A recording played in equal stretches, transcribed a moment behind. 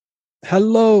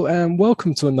Hello and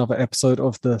welcome to another episode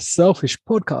of the Selfish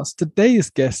Podcast. Today's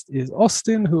guest is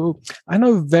Austin, who I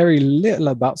know very little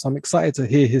about, so I'm excited to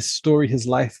hear his story, his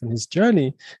life, and his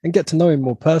journey, and get to know him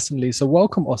more personally. So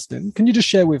welcome, Austin. Can you just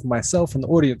share with myself and the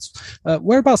audience,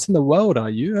 whereabouts in the world are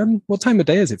you, and what time of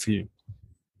day is it for you?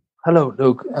 Hello,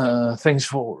 Luke. Thanks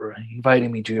for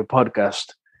inviting me to your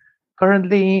podcast.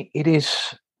 Currently, it is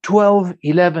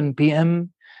 12:11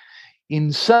 p.m.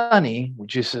 in sunny,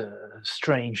 which is a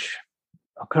strange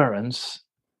occurrence,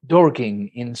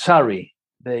 Dorking in Surrey,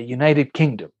 the United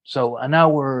Kingdom. So an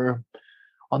hour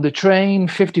on the train,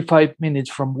 55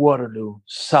 minutes from Waterloo,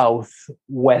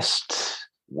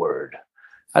 southwestward.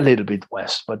 A little bit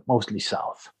west, but mostly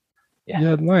south.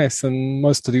 Yeah, nice. And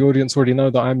most of the audience already know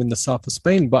that I'm in the south of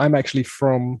Spain, but I'm actually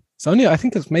from, I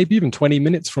think it's maybe even 20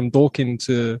 minutes from Dorking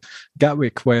to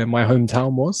Gatwick, where my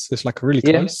hometown was. It's like really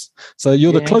close. So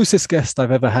you're the closest guest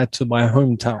I've ever had to my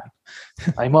hometown.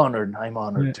 I'm honored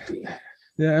to be.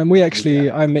 Yeah,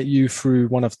 and I met you through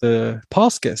one of the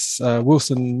past guests,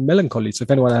 Wilson Melancholy. So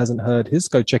if anyone hasn't heard his,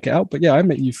 go check it out. But yeah, I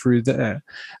met you through there.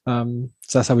 So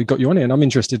that's how we got you on here. And I'm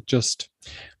interested just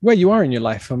where you are in your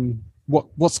life and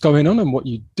what's going on and what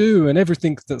you do and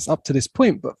everything that's up to this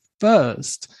point. But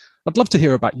first, I'd love to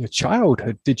hear about your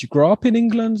childhood. Did you grow up in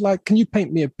England? Like, can you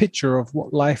paint me a picture of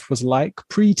what life was like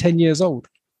pre 10 years old?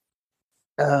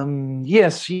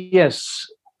 Yes.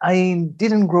 I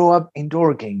didn't grow up in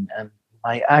Dorking, and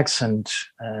my accent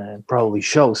probably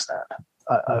shows that.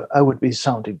 I would be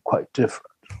sounding quite different.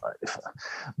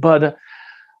 But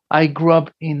I grew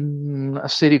up in a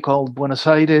city called Buenos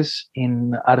Aires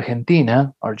in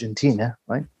Argentina,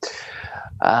 right?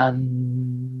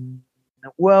 And,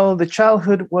 well, the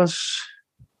childhood was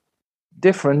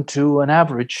different to an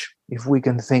average, if we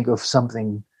can think of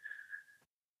something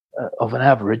of an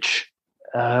average,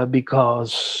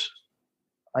 because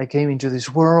I came into this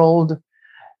world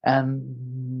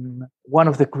and one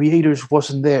of the creators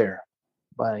wasn't there.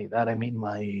 By that I mean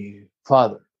my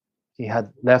father. He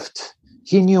had left.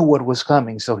 He knew what was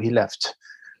coming, so he left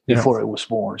before I was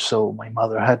born. So my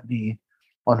mother had me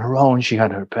on her own. She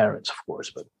had her parents, of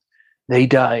course, but they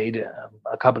died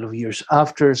a couple of years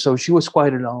after. So she was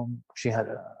quite alone. She had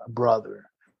a brother.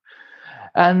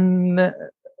 And,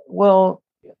 well,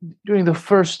 during the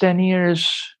first 10 years,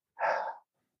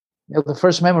 the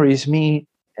first memory is me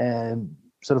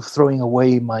sort of throwing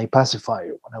away my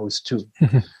pacifier when I was 2.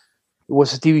 It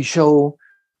was a TV show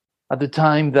at the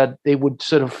time that they would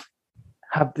sort of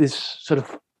have this sort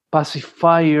of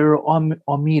pacifier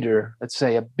meter, let's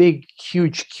say, a big,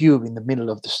 huge cube in the middle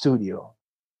of the studio.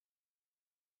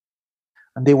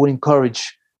 And they would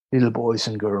encourage little boys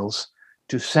and girls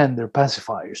to send their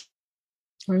pacifiers.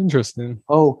 Interesting.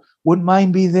 Oh, would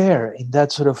mine be there in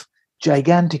that sort of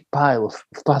gigantic pile of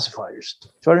pacifiers?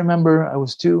 So I remember I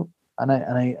was 2 and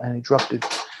I dropped it.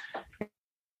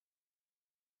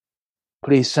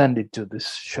 Please send it to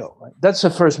this show. Right? That's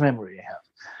the first memory I have.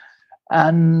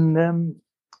 And,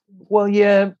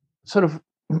 sort of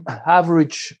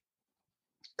average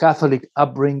Catholic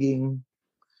upbringing,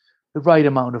 the right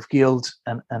amount of guilt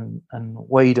and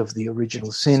weight of the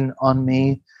original sin on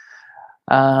me,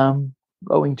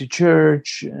 going to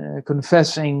church,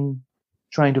 confessing,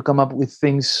 trying to come up with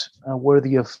things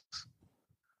worthy of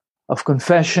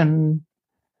confession,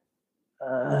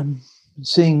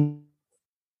 seeing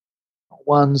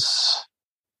once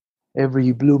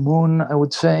every blue moon, I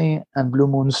would say, and blue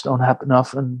moons don't happen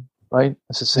often, right?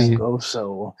 As the saying goes.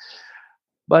 So,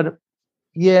 but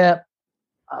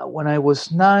when I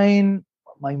was 9,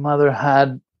 my mother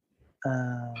had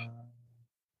kind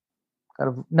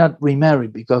of not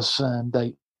remarried because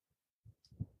they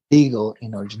legal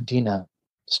in Argentina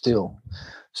still.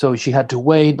 So she had to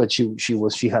wait, but she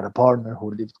had a partner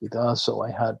who lived with us. So I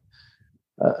had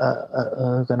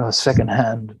a kind of a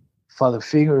second-hand father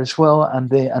figure as well,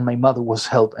 and my mother was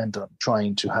hell-bent on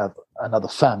trying to have another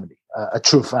family, a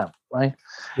true family, right?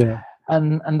 Yeah.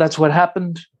 And that's what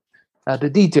happened. The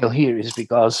detail here is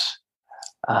because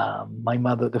my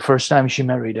mother, the first time she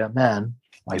married a man,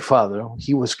 my father,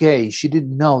 he was gay. She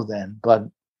didn't know then, but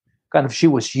kind of she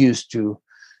was used to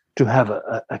have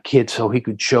a kid, so he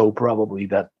could show probably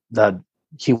that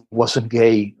he wasn't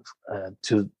gay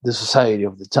to the society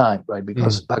of the time, right?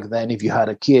 Because back then, if you had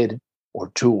a kid or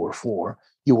 2 or 4,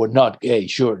 you were not gay,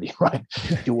 surely, right?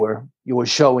 you were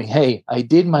showing, hey, I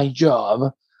did my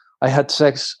job. I had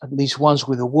sex at least once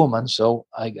with a woman, so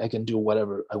I can do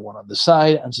whatever I want on the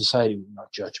side, and society will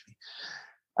not judge me.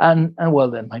 And well,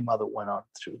 then my mother went on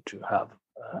to have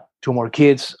 2 more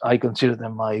kids. I consider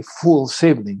them my full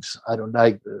siblings. I don't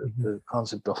like the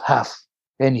concept of half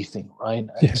anything, right?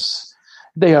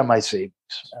 They are my siblings.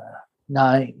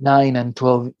 nine and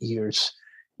 12 years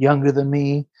younger than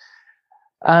me.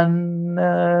 And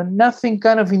nothing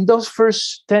kind of in those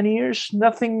first 10 years,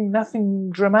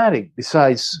 nothing dramatic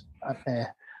besides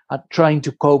trying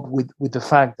to cope with the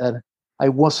fact that I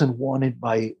wasn't wanted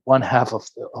by one half of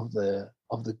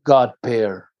the God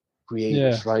pair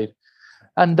creators, Yeah. right?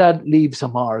 And that leaves a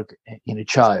mark in a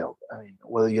child. I mean,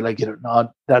 whether you like it or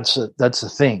not, that's a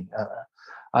thing.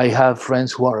 I have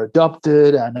friends who are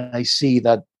adopted, and I see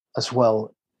that as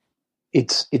well.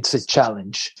 It's a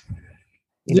challenge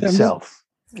in Yeah. And itself.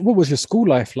 what was your school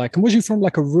life like? And was you from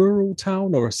like a rural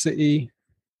town or a city?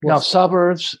 Now, What's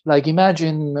suburbs, like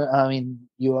imagine, I mean,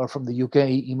 you are from the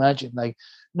UK, imagine like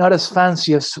not as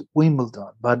fancy as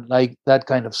Wimbledon, but like that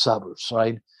kind of suburbs,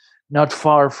 right? Not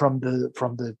far from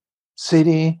the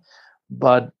city,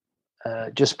 but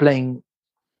just playing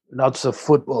lots of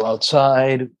football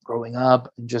outside, growing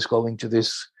up, and just going to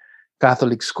this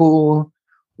Catholic school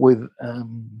with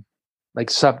like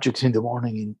subjects in the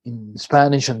morning in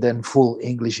Spanish and then full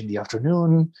English in the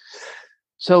afternoon.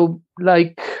 So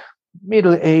like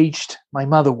middle-aged, my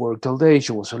mother worked all day,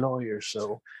 she was a lawyer,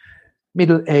 so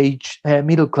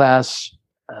middle class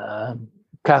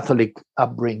Catholic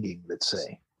upbringing, let's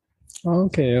say.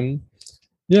 okay.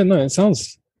 Yeah, no, it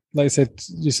sounds like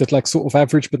you said like sort of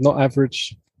average, but not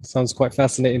average. Sounds quite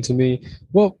fascinating to me.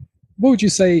 What would you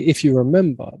say, if you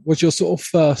remember, was your sort of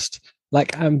first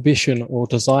like ambition or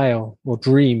desire or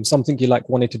dream, something you like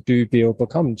wanted to do, be, or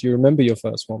become? Do you remember your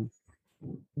first one?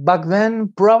 Back then,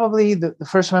 probably the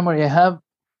first memory I have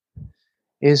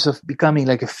is of becoming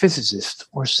like a physicist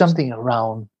or something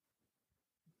around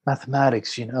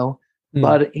mathematics, you know.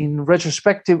 But in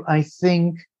retrospective, I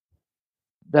think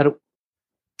that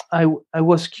I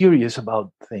was curious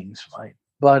about things, right?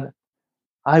 But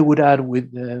I would add,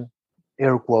 with the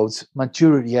air quotes,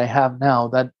 maturity I have now,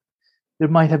 that there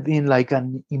might have been like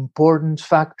an importance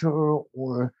factor,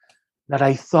 or that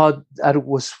I thought that it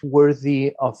was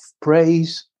worthy of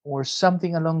praise or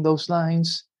something along those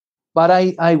lines. But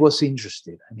I was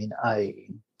interested. I mean,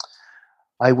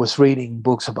 I was reading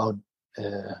books about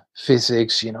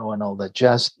physics, you know, and all that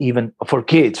jazz, even for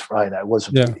kids, right? I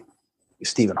wasn't Yeah. reading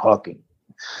Stephen Hawking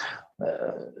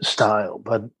style,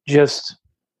 but just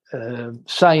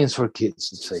science for kids,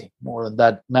 let's say, more than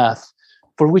that math,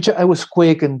 for which I was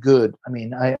quick and good. I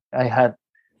mean, I had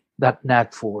that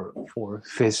knack for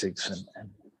physics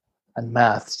and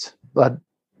maths. But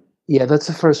yeah, that's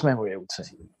the first memory, I would say.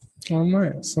 Oh,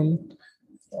 nice.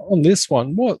 On this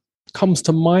one, what comes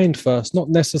to mind first? Not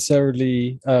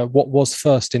necessarily what was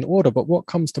first in order, but what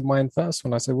comes to mind first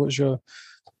when I say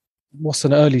what's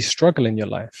an early struggle in your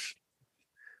life?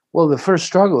 Well, the first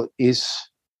struggle is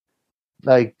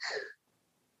like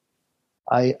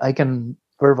I can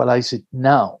verbalize it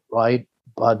now, right?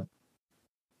 But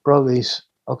probably is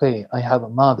okay. I have a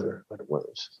mother, but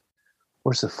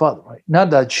where's the father, right? Not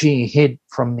that she hid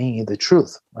from me the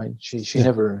truth, right? She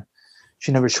never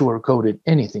sugarcoated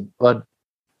anything. But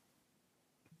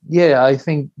yeah, I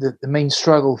think that the main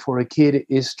struggle for a kid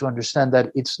is to understand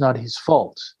that it's not his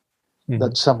fault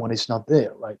that someone is not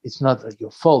there, right? It's not that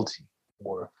you're faulty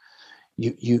or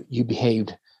you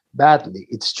behaved badly.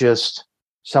 It's just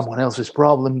someone else's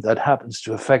problem that happens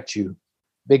to affect you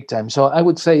big time. So I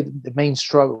would say the main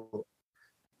struggle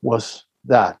was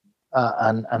that,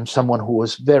 and someone who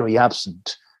was very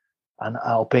absent. And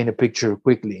I'll paint a picture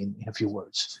quickly in a few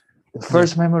words. The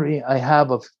first memory I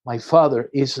have of my father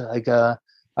is like a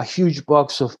huge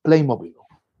box of Playmobil,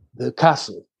 the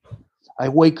castle. I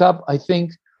wake up, I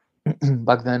think,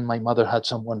 back then my mother had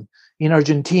someone in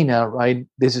Argentina, right?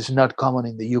 This is not common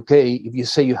in the UK. If you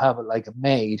say you have like a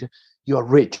maid, you're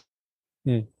rich.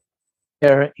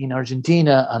 There in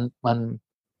Argentina, and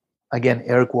again,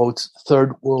 air quotes,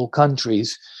 third world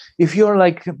countries, if you're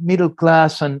like middle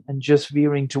class and just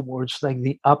veering towards like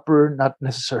the upper, not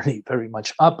necessarily very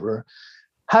much upper,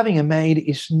 having a maid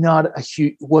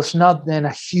was not then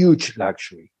a huge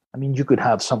luxury. I mean, you could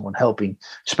have someone helping,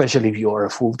 especially if you are a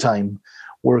full-time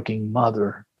working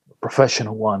mother,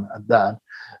 professional one at that.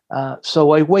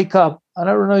 So I wake up, and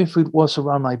I don't know if it was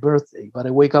around my birthday, but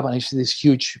I wake up and I see this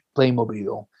huge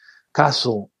Playmobil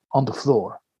castle on the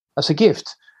floor as a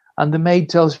gift. And the maid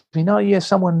tells me, no, yes,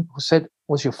 someone who said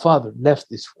was your father left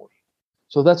this for you.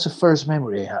 So that's the first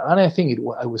memory I have. And I think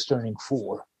I was turning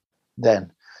 4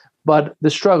 then. But the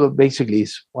struggle basically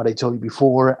is what I told you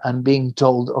before, and being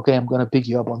told, okay, I'm going to pick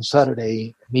you up on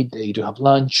Saturday midday to have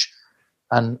lunch.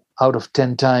 And out of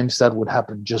 10 times, that would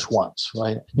happen just once,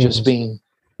 right? Just being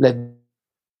led.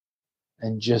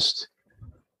 And just,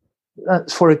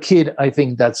 for a kid, I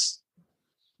think that's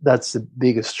the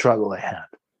biggest struggle I had.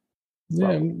 Yeah.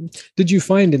 probably. Did you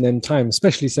find in them times,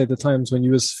 especially say the times when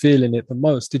you was feeling it the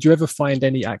most, did you ever find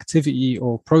any activity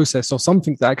or process or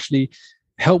something that actually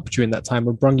helped you in that time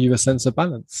or brought you a sense of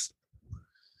balance?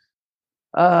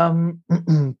 Um,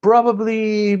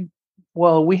 Probably.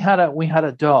 Well, we had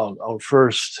a dog. Our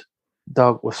first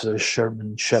dog was a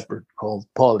Sherman Shepherd called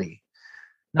Polly.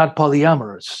 Not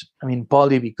polyamorous. I mean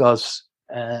Polly because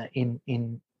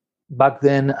in back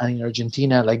then and in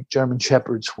Argentina, like German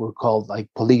Shepherds were called like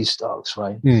police dogs,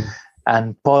 right? Mm.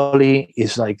 And Polly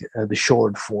is like the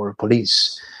short for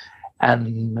police.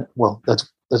 And well,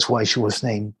 that's why she was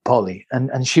named Polly.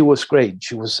 And she was great.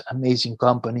 She was amazing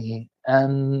company.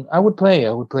 And I would play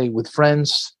with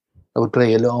friends. I would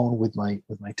play alone with my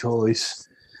toys.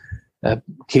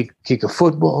 Kick a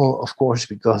football, of course,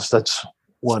 because that's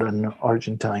what an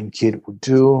Argentine kid would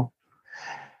do.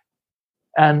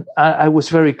 And I was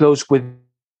very close with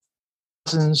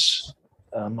cousins.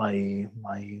 My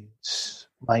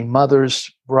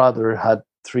mother's brother has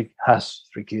three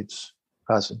kids,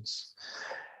 cousins,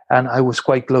 and I was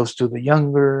quite close to the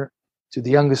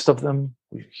youngest of them.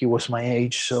 He was my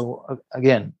age, so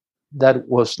again, that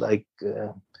was like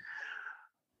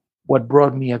what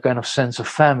brought me a kind of sense of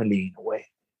family in a way.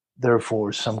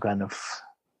 Therefore, some kind of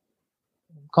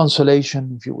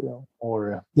consolation, if you will,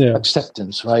 or Yeah.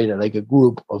 acceptance, right? Like a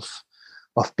group of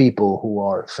people who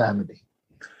are family.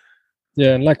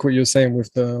 Yeah, and like what you're saying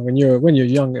with the when you're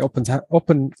young, it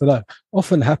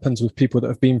often happens with people that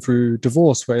have been through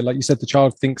divorce, where, like you said, the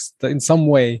child thinks that in some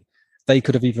way they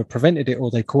could have either prevented it or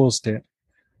they caused it.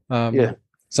 Yeah, Um,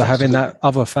 so having absolutely. that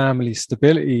other family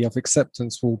stability of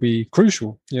acceptance will be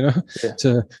crucial, Yeah.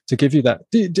 to give you that.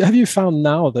 Have you found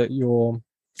now that you're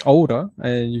older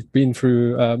and you've been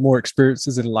through more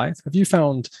experiences in life? Have you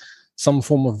found some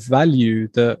form of value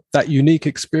that that unique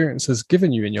experience has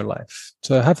given you in your life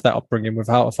to have that upbringing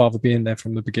without a father being there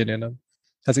from the beginning? And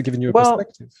has it given you a Well,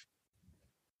 perspective?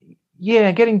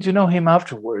 yeah, getting to know him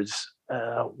afterwards.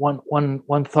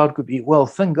 One thought could be, well,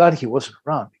 thank God he wasn't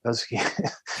around because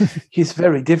he's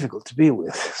very difficult to be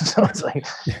with. So it's like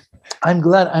Yeah. I'm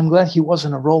glad he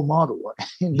wasn't a role model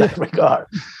in Yeah. that regard.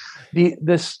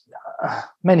 This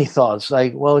many thoughts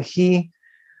like, well,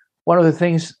 one of the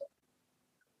things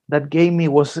that gave me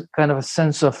was kind of a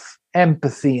sense of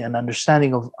empathy and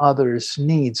understanding of others'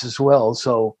 needs as well.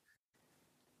 So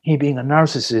he being a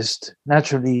narcissist,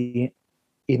 naturally,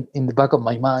 in the back of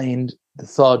my mind, the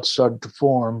thought started to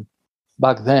form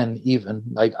back then, even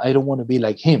like, I don't want to be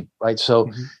like him, right? So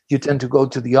Mhm. you tend to go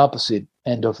to the opposite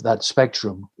end of that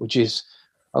spectrum, which is,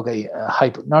 okay, a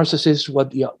hyper narcissist.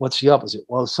 What's the opposite?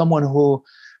 Well, someone who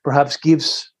perhaps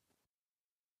gives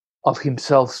of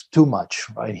himself too much,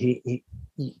 right?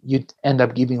 You end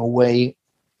up giving away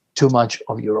too much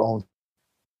of your own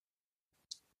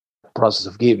process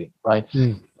of giving, right?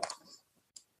 Mm.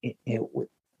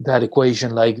 That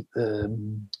equation, like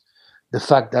the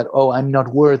fact that, oh, I'm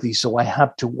not worthy, so I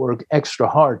have to work extra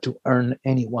hard to earn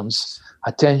anyone's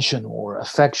attention or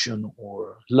affection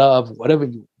or love, whatever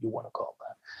you want to call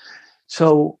that.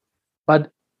 So,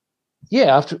 but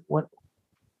yeah, after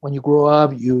when you grow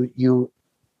up, you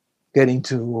get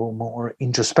into more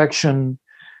introspection.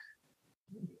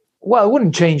 Well, I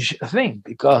wouldn't change a thing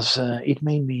because it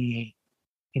made me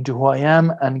into who I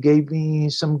am and gave me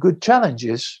some good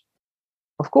challenges.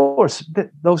 Of course,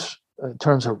 those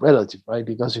terms are relative, right?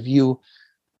 Because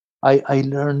I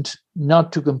learned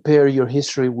not to compare your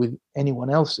history with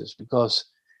anyone else's because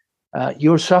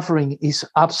your suffering is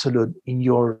absolute in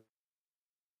yours,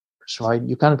 right?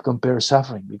 You cannot compare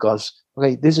suffering because,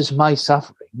 okay, this is my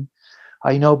suffering.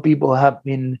 I know people have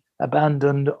been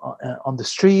abandoned on the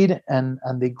street and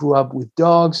they grew up with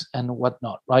dogs and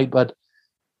whatnot, right? But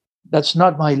that's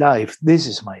not my life. This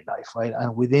is my life, right?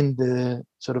 And within the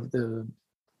sort of the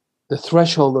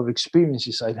threshold of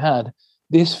experiences I've had,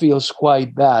 this feels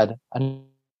quite bad. And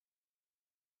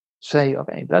say,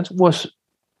 okay, that was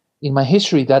in my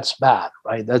history, that's bad,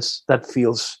 right? That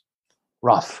feels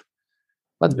rough.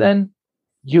 But Yeah. then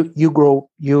you grow,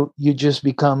 you just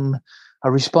become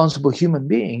a responsible human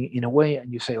being in a way,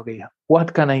 and you say, okay,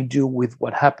 what can I do with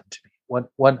what happened to me?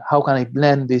 What how can I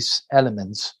blend these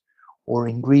elements or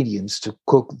ingredients to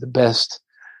cook the best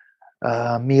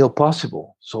meal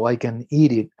possible so I can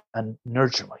eat it and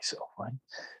nurture myself, right?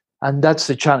 And that's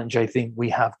the challenge I think we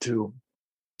have to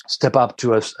step up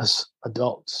to as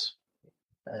adults.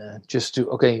 Just to,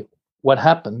 okay, what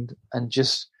happened, and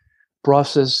just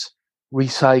process,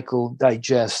 recycle,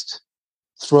 digest,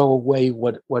 throw away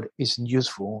what isn't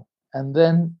useful, and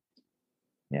then,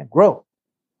 yeah, grow.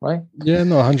 right? Yeah,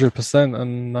 no, 100%.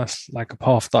 And that's like a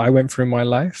path that I went through in my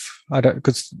life. I don't,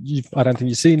 because I don't think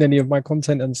you've seen any of my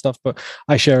content and stuff, but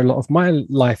I share a lot of my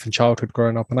life and childhood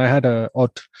growing up. And I had a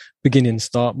odd beginning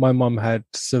start. My mum had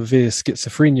severe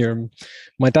schizophrenia, and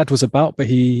my dad was about, but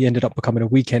he ended up becoming a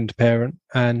weekend parent.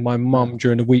 And my mum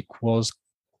during the week was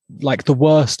like the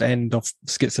worst end of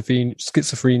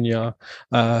schizophrenia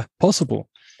possible.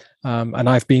 And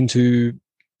I've been to,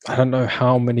 I don't know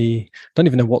how many, don't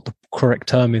even know what the correct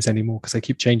term is anymore because they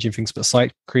keep changing things, but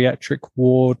psychiatric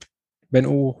ward,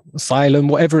 mental asylum,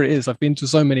 whatever it is. I've been to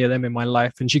so many of them in my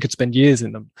life, and she could spend years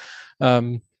in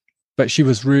them. But she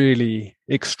was really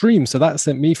extreme. So that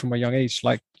sent me from a young age,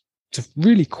 like, to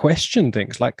really question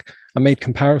things. Like, I made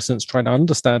comparisons, trying to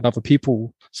understand other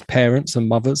people's parents and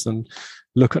mothers and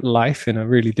look at life in a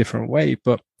really different way.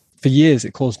 But for years,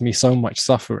 it caused me so much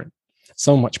suffering,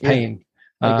 so much pain.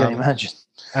 I can imagine.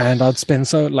 And I'd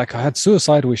spend I had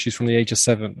suicidal issues from the age of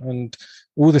 7, and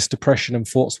all this depression and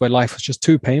thoughts where life was just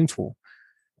too painful.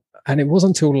 And it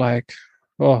wasn't until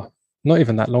not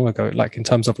even that long ago, like in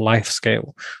terms of life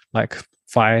scale, like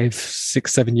 5,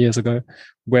 6, 7 years ago,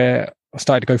 where I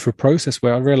started to go through a process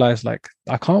where I realized, like,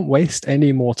 I can't waste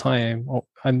any more time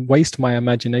and waste my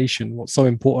imagination. What's so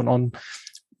important on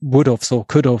would have or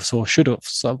could have or should have.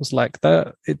 So I was like,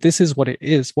 this is what it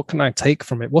is. What can I take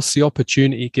from it? What's the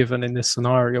opportunity given in this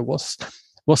scenario? What's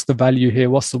the value here?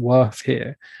 What's the worth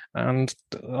here? And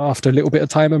after a little bit of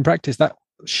time and practice, that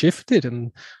shifted.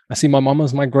 And I see my mum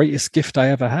as my greatest gift I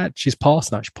ever had. She's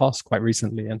passed now. She passed quite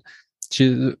recently. And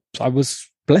I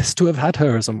was blessed to have had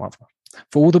her as a mother.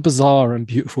 For all the bizarre and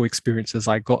beautiful experiences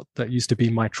I got that used to be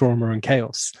my trauma and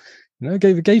chaos,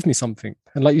 gave me something.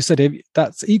 And like you said,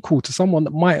 that's equal to someone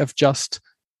that might have just,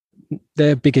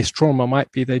 their biggest trauma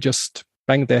might be they just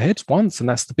banged their heads once, and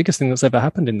that's the biggest thing that's ever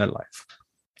happened in their life.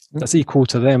 That's equal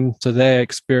to them, to their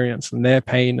experience and their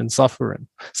pain and suffering.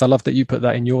 So I love that you put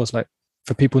that in yours, like,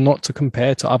 for people not to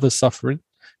compare to others' suffering.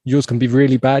 Yours can be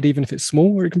really bad even if it's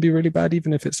small, or it can be really bad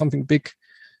even if it's something big.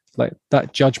 Like,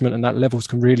 that judgment and that levels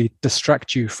can really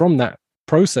distract you from that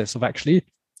process of actually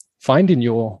finding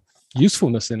your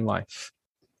usefulness in life.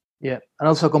 Yeah, and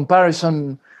also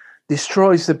comparison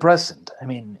destroys the present. I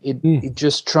mean, it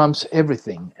just trumps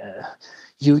everything.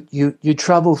 You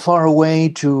travel far away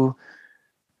to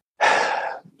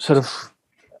sort of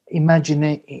you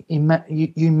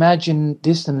imagine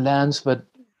distant lands, but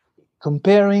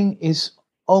comparing is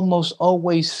almost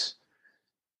always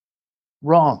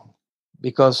wrong,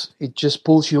 because it just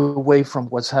pulls you away from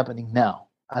what's happening now,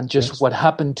 and just what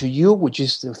happened to you, which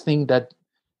is the thing that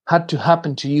had to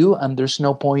happen to you, and there's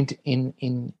no point in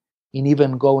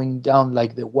even going down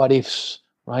like the what ifs,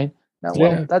 right? Now,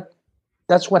 well,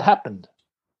 that's what happened.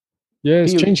 Yeah,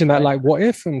 it's changing that, like, what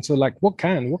if, and so, like, what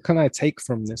can I take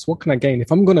from this? What can I gain?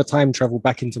 If I'm going to time travel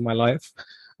back into my life,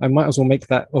 I might as well make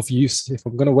that of use. If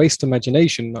I'm going to waste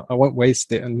imagination, I won't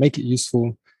waste it and make it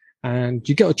useful. And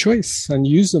you get a choice and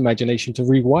use imagination to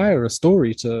rewire a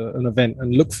story to an event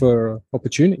and look for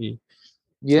opportunity.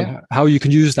 Yeah, how you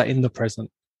can use that in the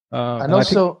present. And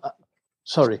also,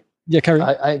 sorry. Yeah, carry.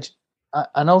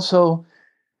 And also,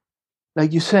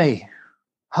 like you say,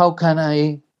 how can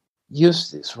I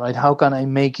use this, right? How can I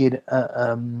make it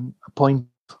a point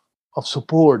of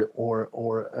support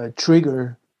or a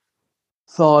trigger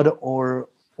thought or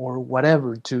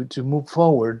whatever to move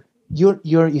forward?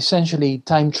 You're essentially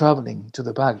time traveling to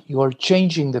the back. You are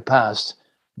changing the past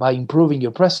by improving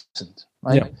your present,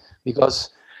 right? Yeah. Because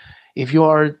if you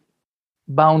are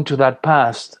bound to that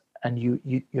past and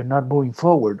you're not moving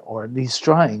forward, or at least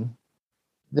trying,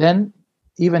 then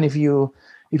even if you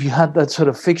had that sort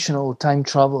of fictional time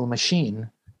travel machine,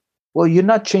 well, you're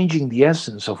not changing the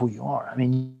essence of who you are. I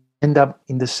mean, you end up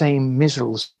in the same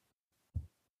miserable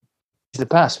the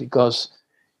past, because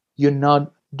you're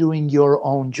not doing your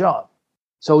own job.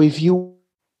 So if you,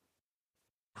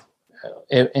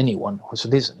 anyone who's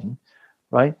listening,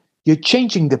 right, you're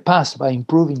changing the past by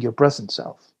improving your present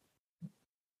self.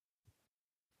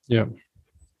 Yeah,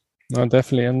 no,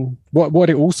 definitely. And what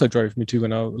it also drove me to,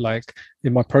 when I, like,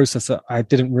 in my process that I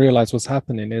didn't realize was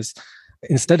happening, is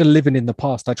instead of living in the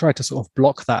past, I tried to sort of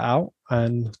block that out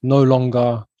and no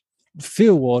longer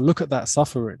feel or look at that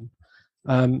suffering.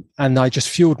 And I just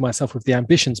fueled myself with the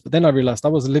ambitions. But then I realized I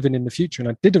was living in the future, and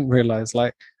I didn't realize,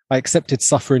 like, I accepted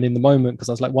suffering in the moment because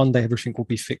I was like, one day everything will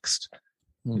be fixed.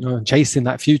 Chasing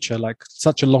that future, like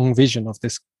such a long vision of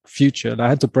this future, and I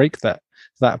had to break that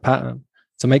pattern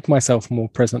to make myself more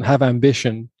present, have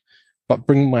ambition, but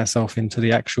bring myself into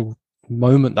the actual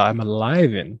moment that I'm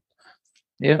alive in.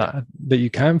 Yeah, that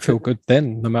you can feel good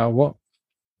then, no matter what.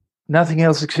 Nothing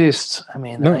else exists. I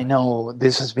mean, No. I know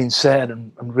this has been said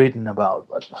and written about,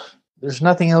 but there's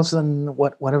nothing else than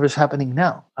whatever's happening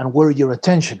now and where your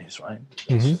attention is, right?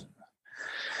 Mm-hmm.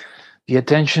 The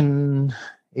attention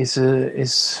is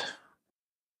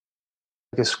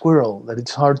like a squirrel that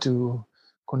it's hard to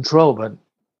control, but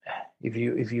if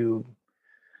you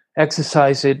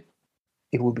exercise it,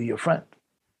 it will be your friend.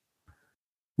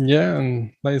 Yeah,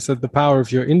 and like I said, the power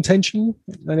of your intention,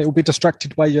 and it will be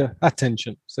distracted by your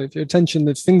attention. So if your attention,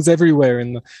 there's things everywhere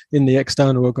in the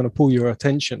external are going to pull your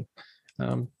attention,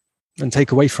 and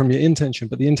take away from your intention.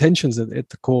 But the intention's at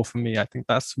the core for me. I think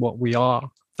that's what we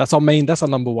are. That's our main. That's our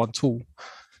number one tool.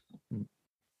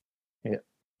 Yeah.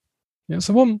 Yeah.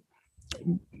 So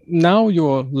now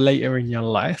you're later in your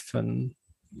life, and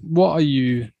what are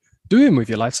you doing with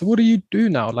your life? So what do you do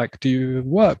now? Like, do you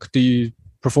work? Do you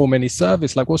perform any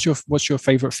service? Like, what's your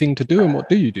favorite thing to do, and what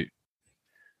do you do?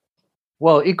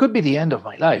 Well, it could be the end of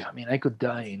my life. I mean, I could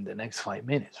die in the next 5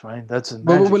 minutes, right? That's a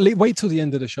Well, magic. wait till the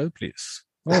end of the show, please.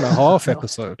 Oh, a half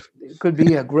episode. It could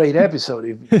be a great episode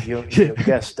if your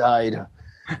guest died,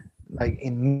 like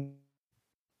in.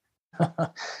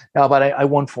 No, but I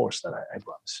won't force that. I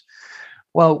promise.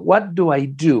 Well, what do I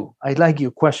do? I like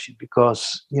your question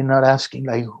because you're not asking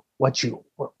like what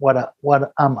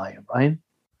am I, right?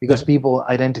 Because people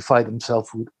identify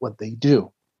themselves with what they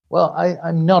do. Well,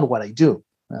 I'm not what I do.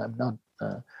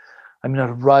 I'm not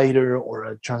a writer or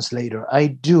a translator. I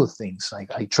do things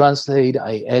like I translate,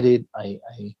 I edit, I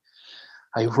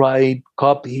write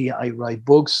copy, I write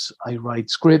books, I write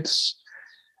scripts,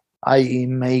 I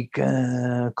make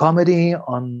comedy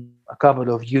on a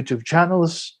couple of YouTube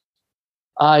channels.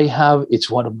 It's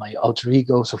one of my alter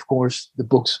egos, of course. The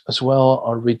books as well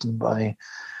are written by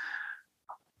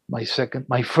my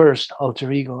first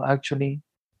alter ego, actually.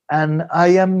 And I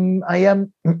am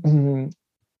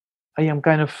I am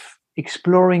kind of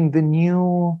exploring the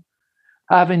new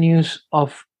avenues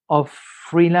of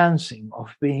freelancing,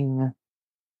 of being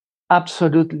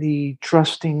absolutely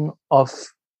trusting of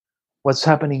what's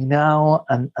happening now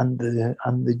and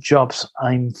the jobs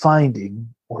I'm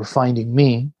finding or finding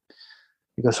me,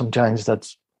 because sometimes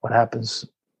that's what happens.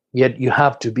 Yet you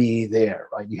have to be there,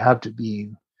 right? You have to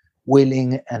be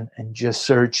willing and just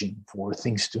searching for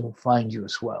things to find you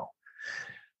as well.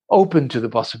 Open to the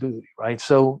possibility, right?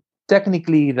 So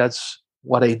technically that's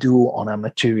what I do on a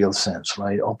material sense,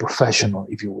 right? Or professional,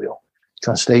 if you will.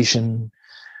 Translation,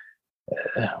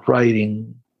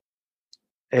 writing,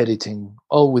 editing,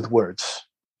 all with words.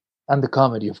 And the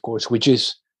comedy, of course, which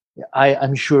is,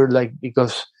 I'm sure, like,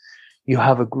 because you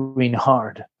have a green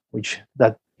heart, which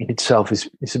that in itself is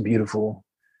a beautiful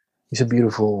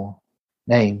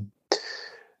name.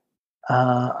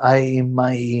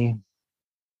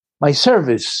 My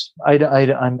service,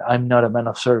 I'm not a man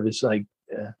of service like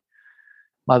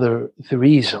Mother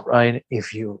Teresa, right?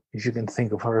 If you can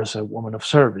think of her as a woman of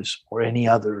service or any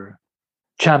other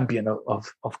champion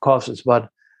of causes, but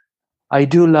I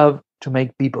do love to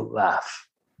make people laugh.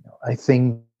 I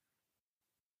think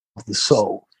of the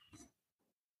soul,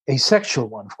 a sexual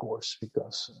one, of course,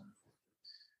 because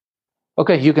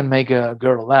okay, you can make a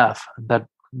girl laugh and that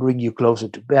bring you closer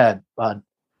to bed, but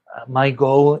my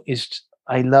goal is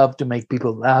I love to make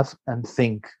people laugh and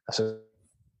think. So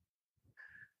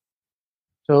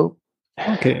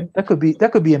Okay, that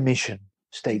could be a mission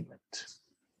statement.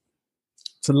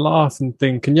 to laugh and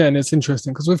think, and yeah, and it's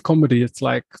interesting because with comedy, it's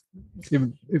like if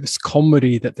it's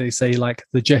comedy that they say like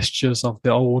the gestures of the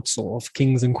old sort of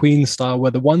kings and queens style,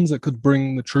 were the ones that could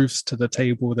bring the truths to the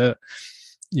table that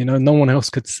no one else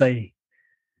could say.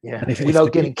 Yeah,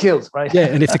 without getting killed, right? Yeah,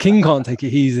 and if the king can't take it,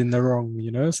 he's in the wrong.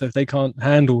 So if they can't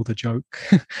handle the joke,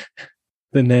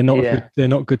 then they're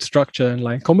not good structure. And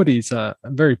like comedy is a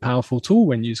very powerful tool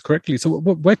when used correctly. So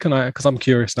where can I? Because I'm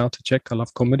curious now to check. I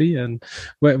love comedy, and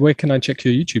where can I check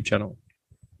your YouTube channel?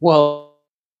 Well,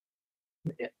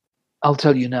 I'll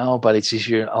tell you now, but it's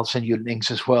easier. I'll send you links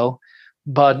as well.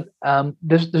 But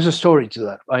there's a story to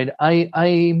that, right?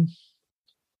 I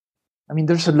mean,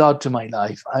 there's a lot to my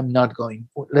life.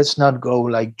 Let's not go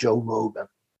like Joe Rogan,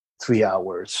 3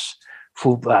 hours,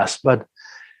 full blast. But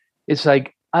it's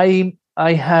like I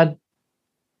had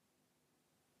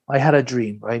a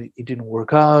dream, right? It didn't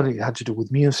work out. It had to do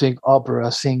with music,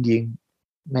 opera, singing,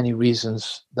 many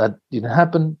reasons that didn't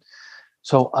happen.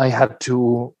 So I had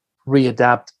to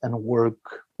readapt and work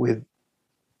with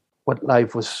what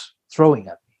life was throwing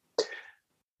at me.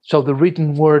 So the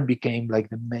written word became like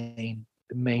the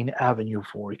main avenue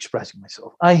for expressing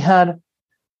myself. I had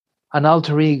an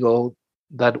alter ego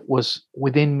that was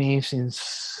within me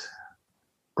since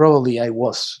probably I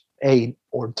was 8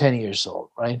 or 10 years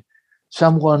old, right?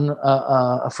 someone,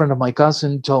 a friend of my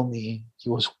cousin, told me, he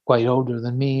was quite older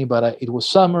than me, but it was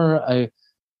summer.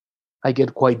 I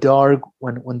get quite dark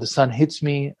when the sun hits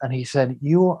me, and he said,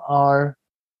 "You are,"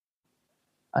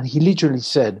 and he literally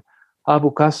said,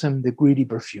 "Abu Qasim, the greedy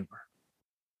perfumer."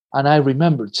 And I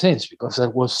remembered since, because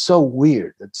that was so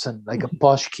weird that like a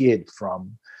posh kid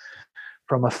from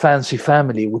a fancy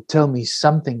family would tell me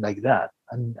something like that,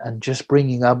 and just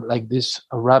bringing up like this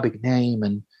Arabic name,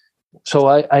 and so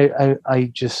I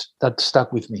just, that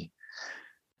stuck with me.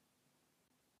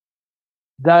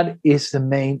 That is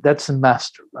that's the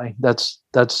master, right?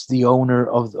 That's the owner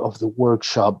of the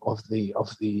workshop of the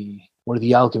where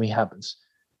the alchemy happens.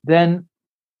 Then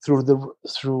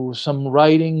through some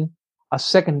writing, a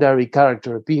secondary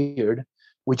character appeared,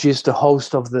 which is the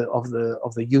host of the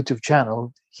YouTube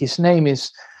channel. His name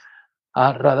is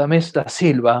Radames da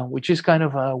Silva, which is kind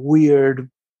of a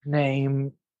weird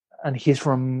name, and he's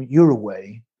from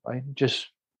Uruguay, right? Just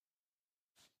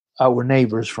our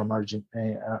neighbors from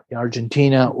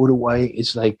Argentina. Uruguay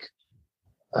is like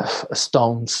a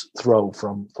stone's throw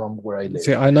from where I live.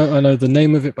 See, I know the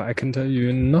name of it, but I can tell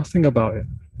you nothing about it.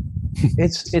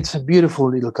 It's a beautiful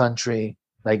little country,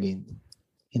 like in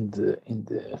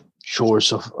the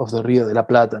shores of the Rio de la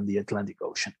Plata and the Atlantic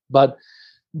Ocean. But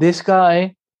this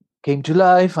guy came to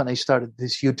life, and I started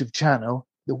this YouTube channel.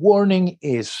 The warning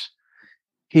is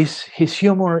his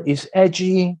humor is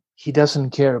edgy. He doesn't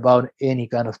care about any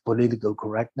kind of political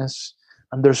correctness,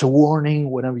 and there's a warning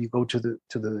whenever you go to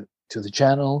the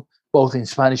channel, both in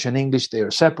Spanish and English. They are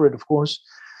separate, of course,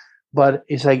 but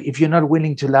it's like, if you're not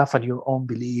willing to laugh at your own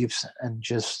beliefs and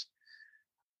just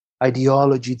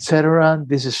ideology, etc.,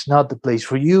 this is not the place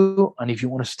for you. And if you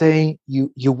want to stay,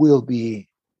 you will be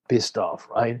pissed off,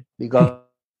 right? Because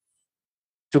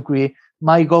to create,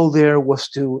 my goal there was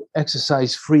to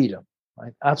exercise freedom,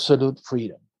 right? Absolute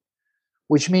freedom.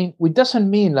 Which doesn't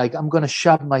mean like I'm going to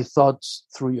shove my thoughts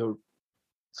through your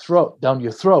throat, down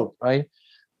your throat, right?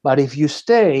 But if you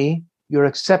stay, you're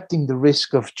accepting the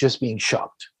risk of just being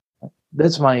shocked.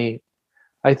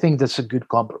 I think that's a good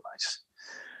compromise.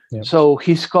 Yeah. So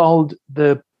he's called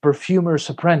The Perfumer's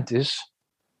Apprentice,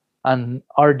 and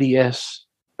RDS,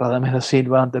 Radames da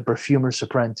Silva, The Perfumer's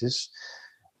Apprentice.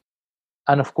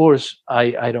 And of course,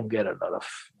 I don't get a lot of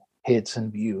hits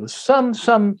and views.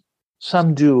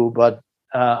 Some do, but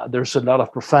there's a lot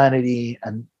of profanity,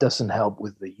 and doesn't help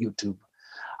with the YouTube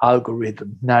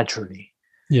algorithm naturally.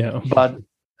 Yeah. But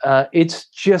it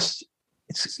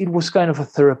was kind of a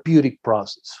therapeutic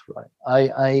process, right?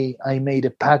 I made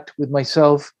a pact with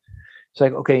myself. It's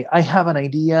like, okay, I have an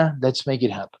idea, let's make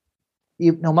it happen.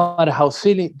 No matter how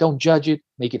silly, don't judge it,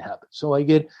 make it happen. So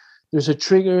there's a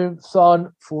trigger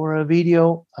thought for a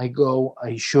video, I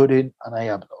shoot it, and I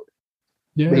upload it.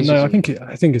 Yeah, basically. No,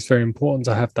 I think it's very important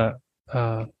to have that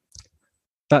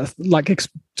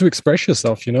to express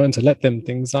yourself, and to let them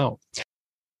things out.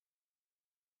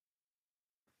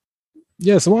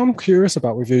 Yeah, so what I'm curious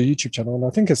about with your YouTube channel, and I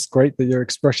think it's great that you're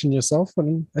expressing yourself,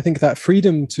 and I think that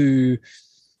freedom to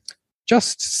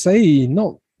just say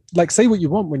what you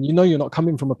want when you're not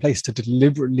coming from a place to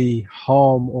deliberately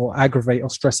harm or aggravate or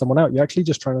stress someone out. You're actually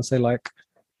just trying to say, like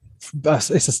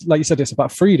you said, it's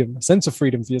about freedom, a sense of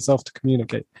freedom for yourself to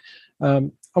communicate. I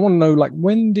want to know, like,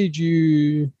 when did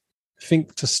you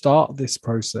think to start this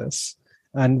process,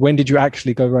 and when did you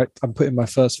actually go, right, I'm putting my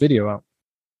first video out?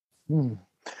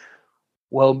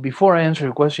 Well, before I answer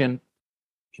your question,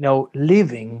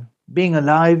 being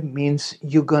alive means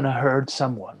you're going to hurt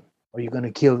someone, or you're going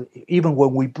to kill. Even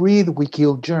when we breathe, we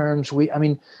kill germs. We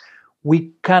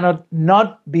cannot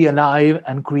not be alive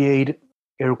and create,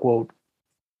 air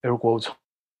quotes,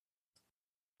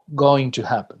 going to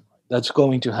happen. That's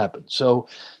going to happen. So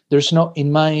there's from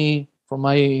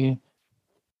my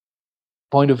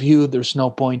point of view, there's no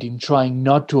point in trying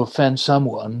not to offend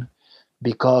someone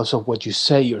because of what you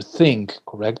say or think,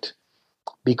 correct?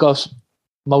 Because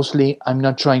mostly I'm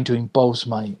not trying to impose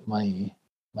my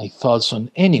thoughts on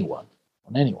anyone.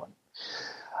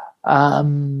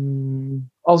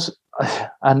 Also,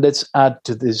 and let's add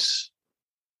to this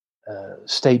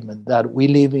statement that we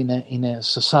live in a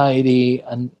society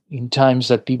and in times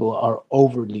that people are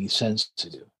overly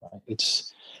sensitive. Right?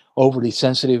 It's overly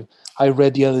sensitive. I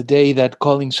read the other day that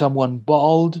calling someone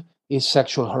bald is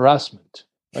sexual harassment,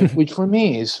 right? Which for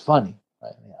me is funny.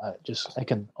 I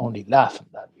can only laugh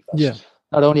at that, because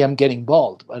not only I'm getting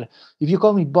bald, but if you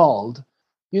call me bald,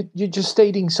 you're just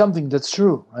stating something that's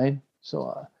true, right?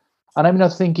 So, and I'm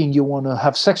not thinking you want to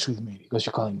have sex with me because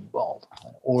you're calling me bald,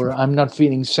 or I'm not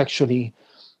feeling sexually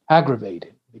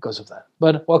aggravated because of that.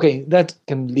 But okay, that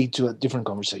can lead to a different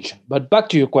conversation. But back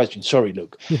to your question. Sorry,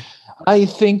 Luke. I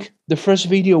think the first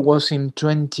video was in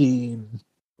 20.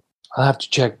 I'll have to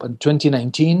check, but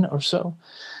 2019 or so,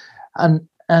 and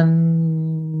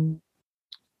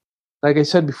like I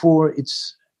said before,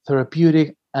 it's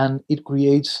therapeutic and it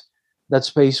creates that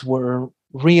space where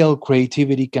real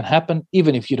creativity can happen,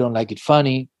 even if you don't like it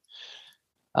funny.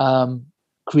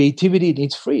 Creativity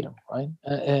needs freedom, right?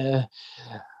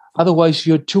 Otherwise,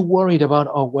 you're too worried about,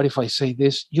 oh, what if I say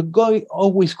this? You're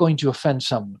always going to offend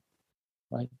someone,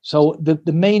 right? So the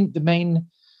main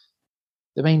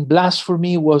blast for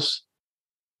me was,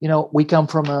 we come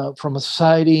from a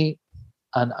society,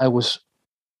 and I was,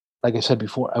 like I said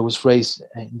before, I was raised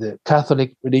in the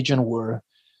Catholic religion where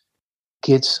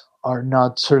kids are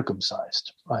not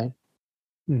circumcised, right?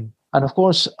 Mm. And of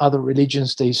course, other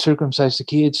religions, they circumcise the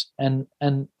kids, and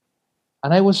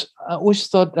I always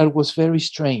thought that was very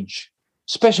strange,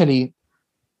 especially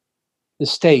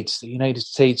the United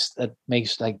States, that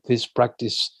makes like this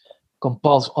practice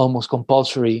almost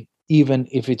compulsory, even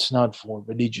if it's not for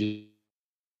religious.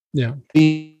 Yeah,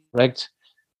 correct.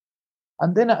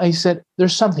 And then I said,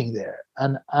 "There's something there,"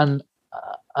 and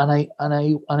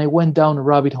I went down a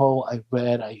rabbit hole. I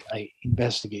read, I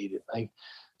investigated.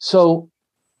 So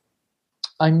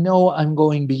I know I'm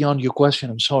going beyond your question.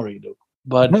 I'm sorry, Luke,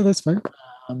 but no, that's fine.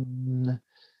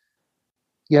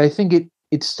 Yeah, I think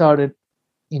it started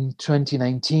in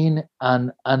 2019,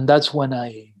 and that's when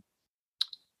I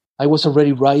was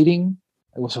already writing.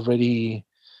 I was already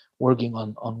working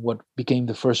on what became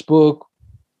the first book,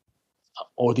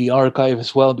 or the archive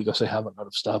as well, because I have a lot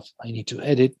of stuff I need to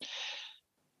edit.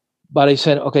 But I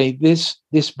said, okay,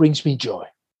 this brings me joy.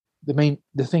 The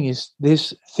thing is,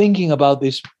 this thinking about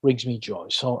this brings me joy.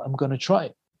 So I'm going to try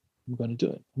it. I'm going to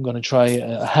do it. I'm going to try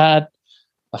a hat,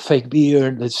 a fake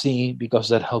beard. Let's see, because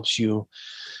that helps you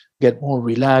get more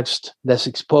relaxed, less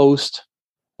exposed,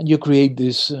 and you create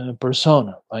this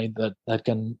persona, right? That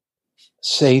can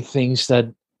say things that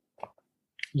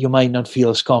you might not feel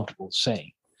as comfortable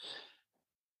saying.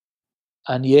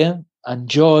 And and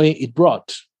joy it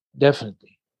brought,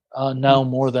 definitely. Now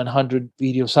more than 100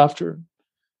 videos after,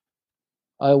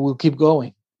 I will keep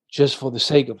going just for the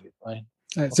sake of it, right?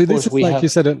 So this is, like you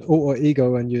said, an alter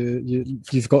ego, and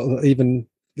you've got even,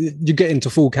 you get into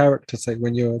full character, say,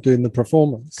 when you're doing the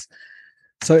performance.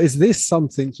 So is this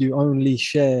something you only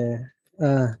share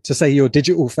to, say, your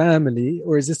digital family,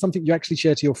 or is this something you actually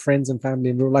share to your friends and family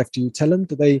in real life? Do you tell them?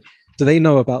 Do they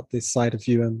know about this side of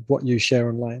you and what you share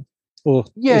online? Or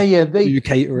do you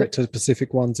cater it to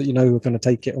specific ones that you know are going to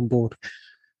take it on board?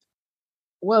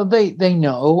 Well, they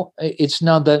know. It's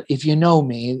not that if you know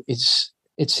me, it's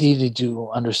easy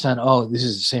to understand. Oh, this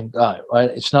is the same guy,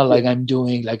 right? It's not like I'm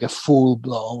doing like a full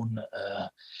blown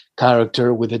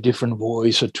character with a different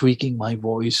voice or tweaking my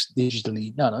voice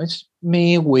digitally. No, it's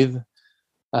me with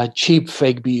a cheap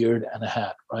fake beard and a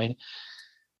hat, right?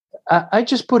 I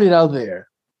just put it out there.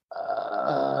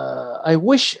 I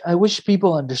wish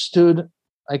people understood.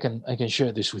 I can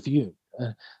share this with you.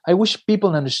 I wish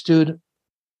people understood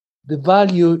the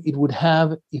value it would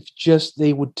have if just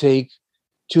they would take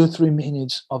 2 or 3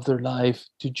 minutes of their life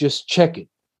to just check it.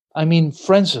 I mean,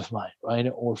 friends of mine, right,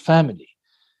 or family,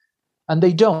 and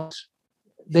they don't.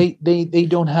 They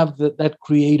don't have that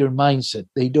creator mindset.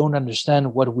 They don't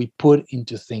understand what we put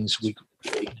into things we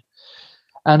create.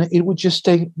 And it would just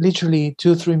take literally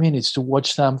 2 or 3 minutes to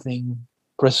watch something,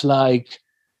 press like.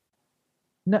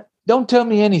 No, don't tell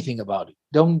me anything about it.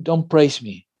 Don't praise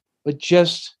me, but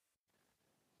just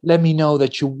let me know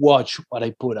that you watch what I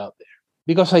put out there.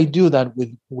 Because I do that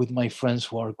with my friends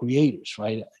who are creators,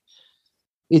 right?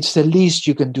 It's the least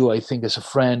you can do, I think, as a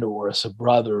friend or as a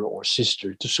brother or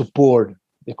sister, to support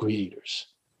the creators.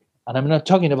 And I'm not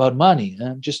talking about money.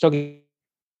 I'm just talking.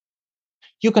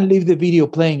 You can leave the video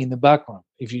playing in the background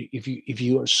if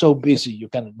you are so busy you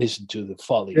can listen to the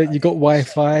folly. Yeah, you got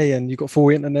Wi-Fi and you got full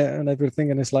internet and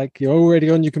everything, and it's like you're already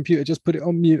on your computer. Just put it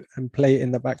on mute and play it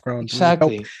in the background.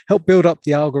 Exactly. Help build up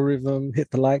the algorithm.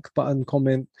 Hit the like button,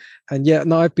 comment,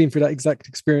 and I've been through that exact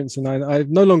experience, and I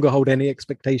no longer hold any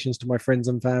expectations to my friends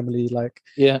and family. Like,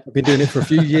 I've been doing it for a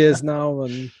few years now,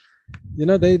 and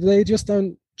they just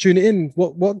don't tune it in.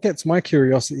 What gets my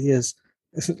curiosity is,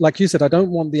 like you said, I don't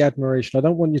want the admiration. I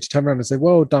don't want you to turn around and say,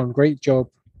 well done, great job.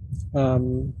 I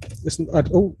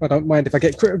don't mind if I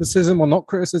get criticism or not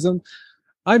criticism.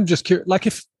 I'm just curious. Like,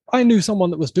 if I knew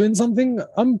someone that was doing something,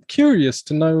 I'm curious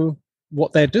to know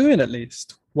what they're doing, at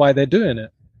least why they're doing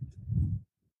it.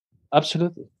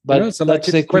 Absolutely. But so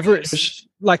like, whether it's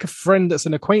like a friend that's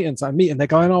an acquaintance I meet and they're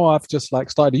going, oh, I've just like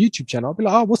started a YouTube channel. I'll be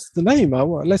like, oh, what's the name?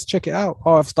 Let's check it out.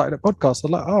 Oh, I've started a podcast.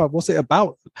 I'm like, oh, what's it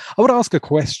about? I would ask a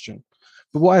question.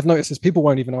 But what I've noticed is people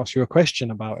won't even ask you a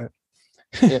question about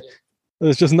it.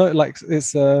 There's just no like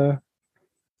yeah,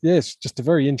 it's just a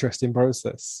very interesting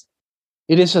process.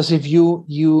 It is as if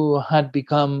you had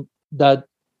become that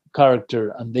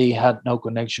character and they had no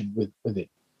connection with it.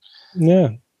 Yeah.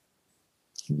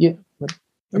 Yeah, but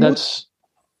And what,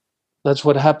 that's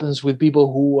what happens with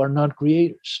people who are not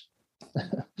creators.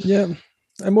 yeah.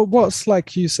 And what's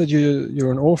like you said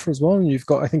you're an author as well, and you've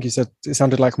got I think you said it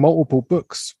sounded like multiple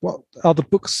books. What are the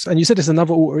books? And you said it's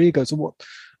another alter ego. So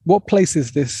what place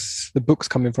is this the books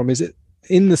coming from? Is it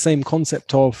in the same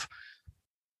concept of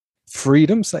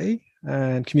freedom, say,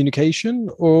 and communication,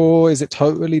 or is it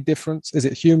totally different? Is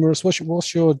it humorous?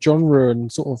 What's your genre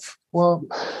and sort of Well,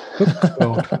 book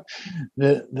world?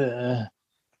 the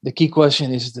key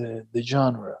question is the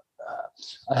genre.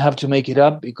 I have to make it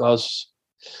up because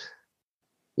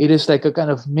it is like a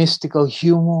kind of mystical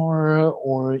humor,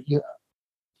 or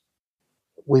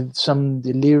with some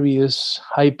delirious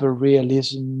hyper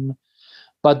realism.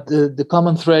 But the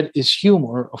common thread is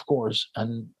humor, of course,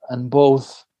 and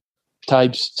both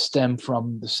types stem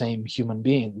from the same human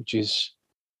being, which is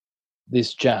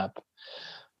this chap.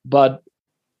 But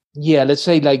yeah, let's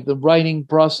say like the writing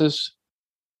process.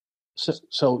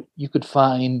 So you could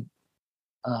find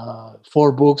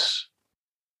 4 books,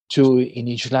 2 in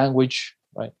each language,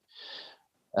 right?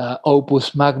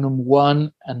 Opus Magnum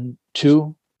 1 and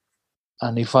 2.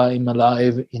 And if I'm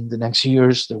alive in the next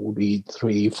years, there will be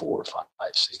 3, 4, 5,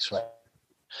 6, right?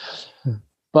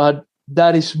 But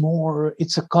that is more,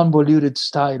 it's a convoluted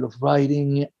style of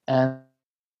writing, and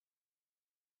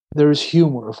there is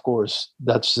humor, of course.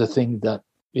 That's the thing that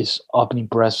is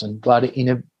omnipresent. But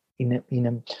the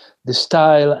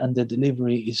style and the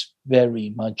delivery is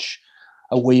very much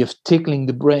a way of tickling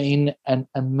the brain and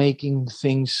making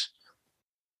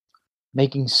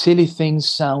silly things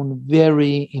sound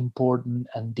very important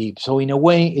and deep. So in a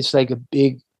way, it's like a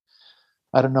big,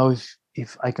 I don't know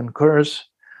if I can curse,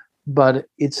 but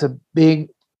it's a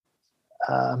big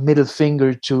middle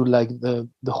finger to like the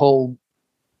whole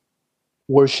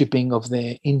worshipping of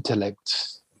the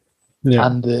intellect, Yeah.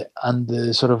 and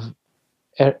the sort of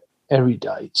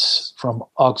erudites from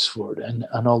Oxford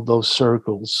and all those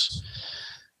circles.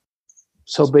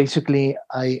 So basically,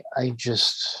 I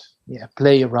just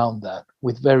play around that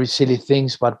with very silly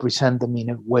things, but present them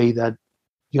in a way that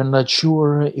you're not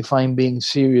sure if I'm being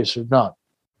serious or not.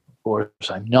 Of course,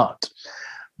 I'm not.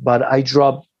 But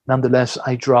nonetheless,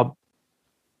 I drop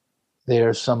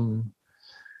there some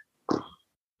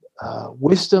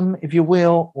wisdom, if you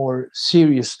will, or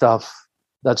serious stuff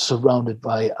that's surrounded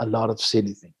by a lot of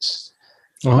silly things.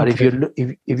 Okay. But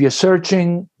if you're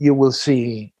searching, you will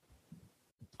see,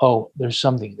 oh, there's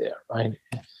something there, right?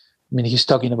 I mean, he's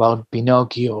talking about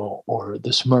Pinocchio or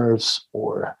the Smurfs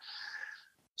or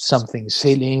something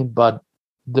silly, but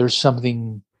there's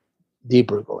something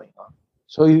deeper going on.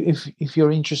 So if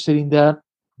you're interested in that,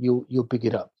 you'll pick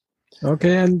it up.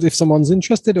 Okay, and if someone's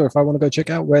interested, or if I want to go check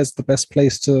out, where's the best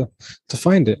place to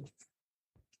find it?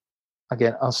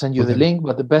 Again, I'll send you the link,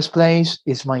 but the best place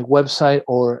is my website,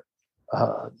 or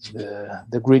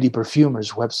the Greedy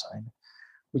Perfumers website,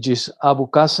 which is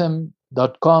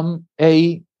abukasem.com,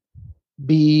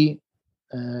 A-B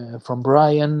from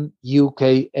Brian,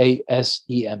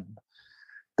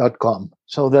 UKASEM.com.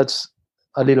 So that's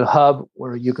a little hub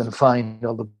where you can find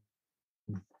all the,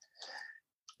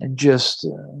 and just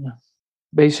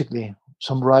basically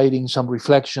some writing, some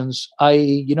reflections.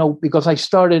 Because I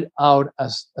started out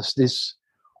as this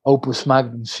Opus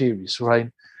Magnum series,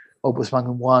 right? Opus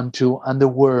Magnum 1, 2, and there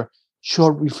were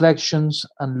short reflections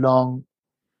and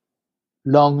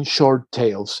long short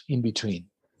tales in between.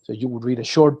 So you would read a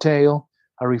short tale,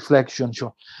 a reflection,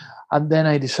 short. And then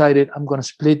I decided I'm going to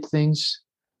split things.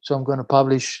 So I'm going to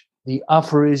publish the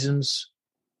aphorisms,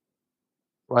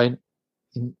 right,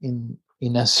 in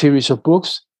a series of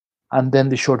books, and then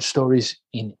the short stories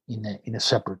in a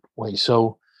separate way.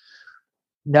 So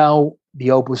now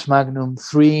the Opus Magnum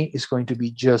 3 is going to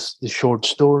be just the short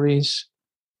stories,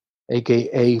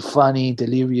 aka funny,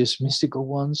 delirious, mystical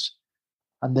ones.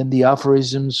 And then the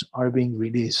aphorisms are being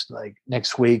released like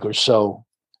next week or so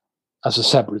as a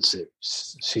separate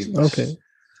series. Okay.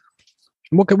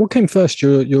 What came first,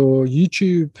 your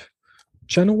YouTube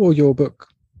channel or your book?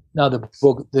 Now the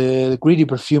book, the Greedy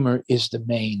Perfumer, is the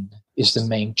main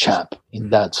chap in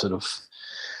that sort of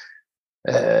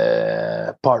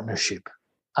partnership,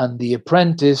 and The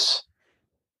Apprentice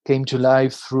came to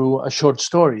life through a short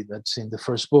story that's in the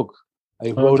first book.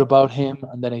 I wrote about him,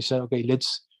 and then I said, okay,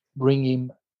 let's bring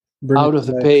him out of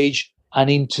the page and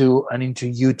into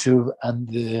YouTube and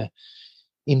the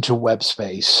interweb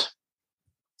space.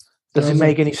 Does it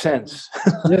make any sense?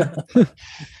 Yeah.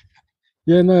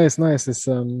 Yeah, no, it's nice. It's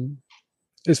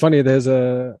It's funny. There's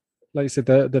like you said,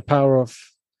 the power of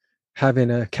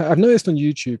having I've noticed on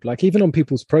YouTube, like even on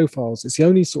people's profiles, it's the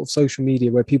only sort of social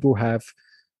media where people have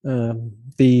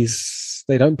these,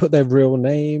 they don't put their real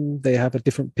name, they have a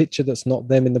different picture that's not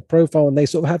them in the profile, and they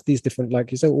sort of have these different,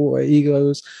 like you said, alter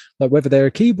egos, like whether they're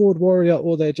a keyboard warrior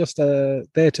or they're just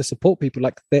there to support people,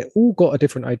 like they're all got a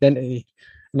different identity.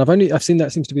 And I've seen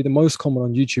that seems to be the most common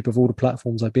on YouTube of all the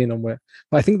platforms I've been on, where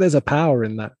but I think there's a power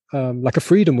in that, like a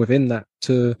freedom within that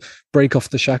to break off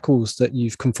the shackles that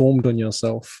you've conformed on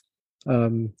yourself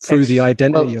through the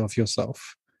identity Well, of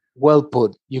yourself. well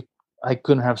put. I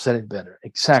couldn't have said it better.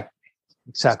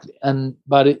 Exactly. And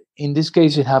but in this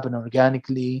case, it happened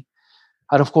organically,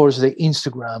 and of course, the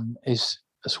Instagram is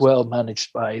as well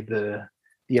managed by the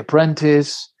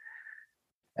apprentice.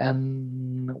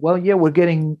 And well, yeah, we're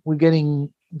getting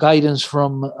guidance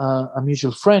from a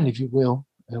mutual friend, if you will,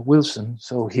 Wilson.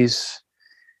 So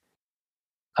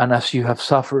and as you have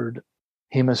suffered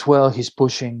him as well, he's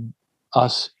pushing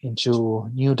us into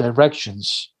new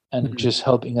directions and Mm. just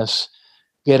helping us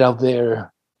get out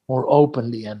there more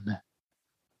openly and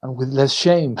with less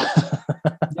shame.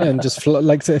 Yeah, and just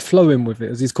like say flowing with it,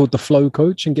 as he's called, the flow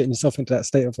coach, and getting yourself into that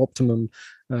state of optimum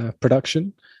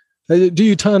production. Do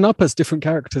you turn up as different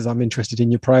characters? I'm interested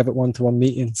in your private one-to-one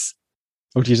meetings,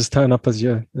 or do you just turn up as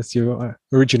your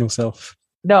original self?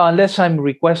 No, unless I'm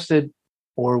requested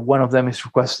or one of them is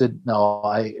requested. No,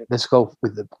 I let's go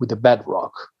with the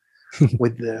bedrock,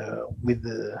 with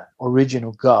the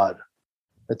original God,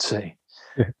 let's say,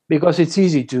 Yeah. because it's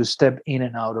easy to step in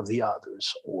and out of the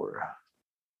others. Or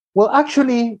well,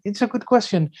 actually, it's a good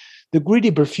question. The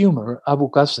greedy perfumer Abu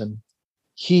Qasim,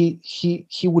 he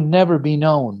will never be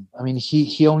known. I mean,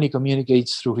 he only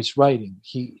communicates through his writing.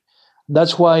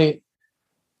 That's why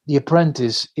the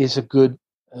apprentice is a good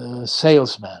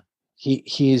salesman. He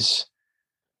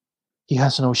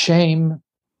has no shame,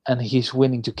 and he's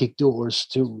willing to kick doors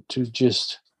to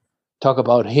just talk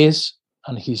about his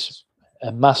and his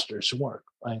master's work,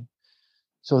 right?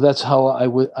 So that's how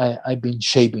I've been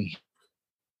shaping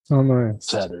Oh, nice.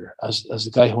 Setter as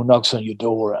the guy who knocks on your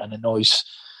door and annoys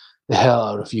the hell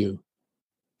out of you,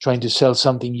 trying to sell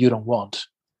something you don't want.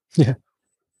 Yeah.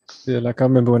 Yeah, like I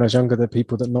remember when I was younger, the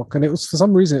people that knock, and it was for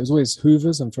some reason it was always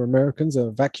Hoovers, and for Americans,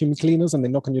 vacuum cleaners, and they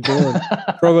knock on your door and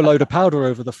throw a load of powder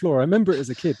over the floor. I remember it as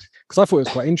a kid because I thought it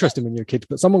was quite interesting when you're a kid.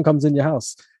 But someone comes in your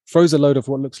house, throws a load of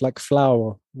what looks like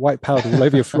flour, white powder all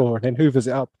over your floor, and then hoovers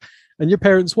it up, and your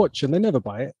parents watch and they never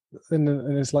buy it, and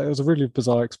it's like it was a really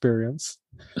bizarre experience.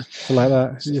 So like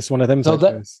that, it's just one of them So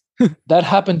type days. that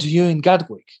happened to you in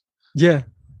Gatwick. Yeah,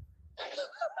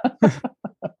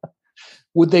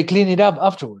 Would they clean it up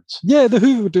afterwards? yeah, the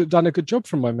Hoover would have done a good job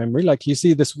from my memory. Like you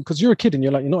see this because you're a kid and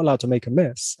you're not allowed to make a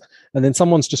mess, and then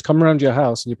someone's just come around your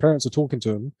house and your parents are talking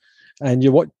to them, and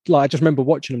you're what like I just remember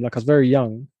watching them like I was very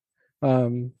young,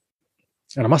 and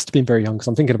I must have been very young because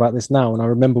I'm thinking about this now and I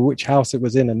remember which house it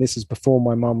was in, and this is before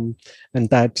my mum and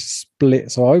dad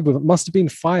split, so must have been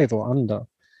 5 or under.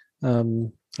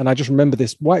 And I just remember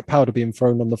this white powder being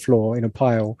thrown on the floor in a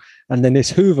pile, and then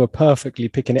this Hoover perfectly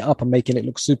picking it up and making it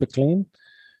look super clean.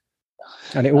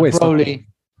 And it And always stuck.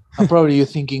 probably you're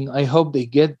thinking, I hope they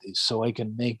get this so I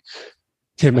can make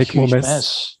Yeah, a make more huge mess.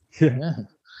 mess. Yeah. Yeah.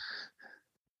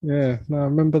 Yeah, no, I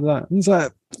remember that. And so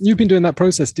you've been doing that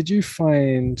process. Did you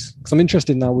find, because I'm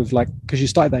interested now with like, because you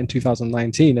started that in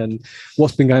 2019 and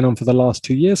what's been going on for the last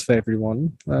 2 years for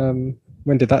everyone?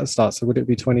 When did that start? So would it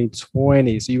be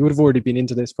 2020? So you would have already been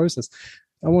into this process.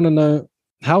 I want to know,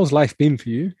 how's life been for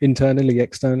you internally,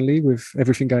 externally, with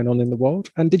everything going on in the world?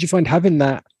 And did you find having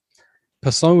that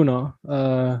persona,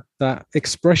 that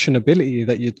expression ability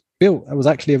that you built, that was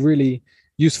actually a really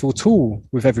useful tool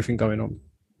with everything going on?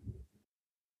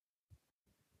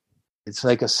 It's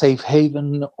like a safe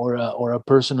haven or a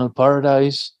personal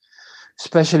paradise.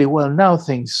 Especially well now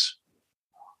things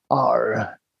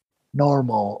are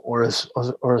normal or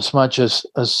as much as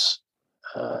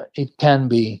it can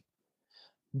be,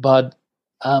 but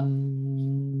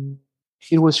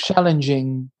it was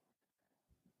challenging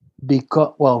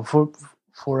because well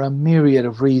for a myriad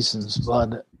of reasons,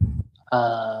 but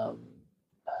um,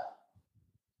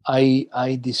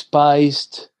 I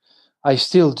despised. I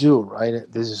still do,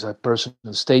 right? This is a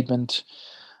personal statement.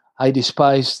 I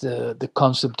despise the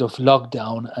concept of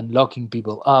lockdown and locking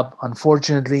people up.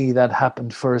 Unfortunately, that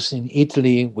happened first in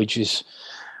Italy, which is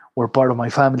where part of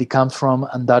my family comes from,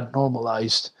 and that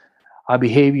normalized a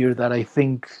behavior that I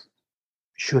think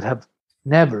should have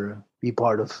never be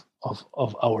part of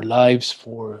our lives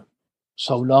for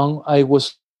so long. I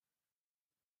was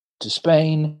to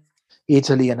Spain,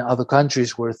 Italy, and other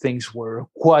countries where things were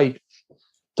quite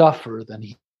tougher than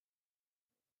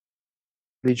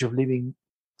of living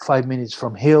 5 minutes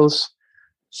from hills.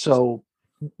 So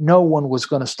no one was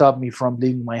going to stop me from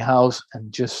leaving my house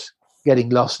and just getting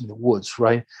lost in the woods,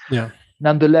 right? Yeah.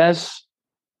 Nonetheless,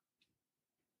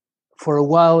 for a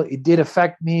while, it did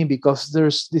affect me because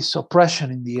there's this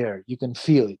oppression in the air. You can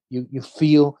feel it. You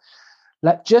feel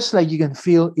like, just like you can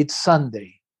feel it's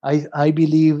Sunday. I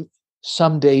believe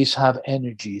some days have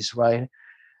energies, right?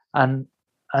 And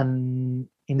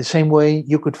in the same way,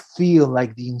 you could feel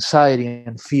like the anxiety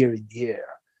and fear in the air.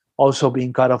 Also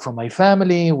being cut off from my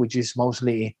family, which is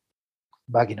mostly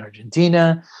back in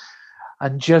Argentina,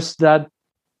 and just that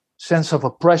sense of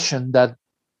oppression, that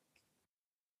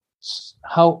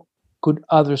how could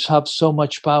others have so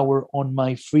much power on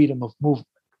my freedom of movement,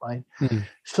 right? Mm.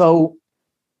 So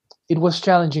it was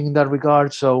challenging in that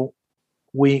regard. So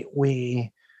we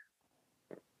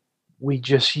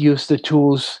just use the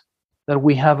tools that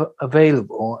we have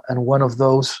available, and one of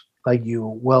those, like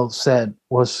you well said,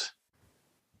 was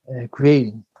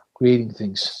creating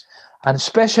things, and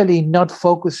especially not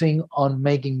focusing on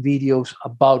making videos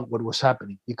about what was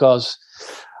happening, because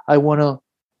I want to,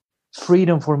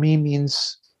 freedom for me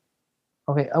means,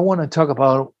 okay, I want to talk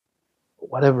about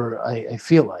whatever I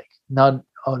feel like, not,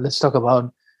 oh, let's talk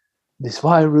about this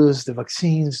virus, the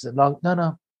vaccines,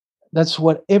 no, that's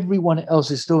what everyone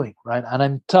else is doing, right? And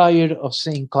I'm tired of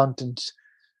seeing content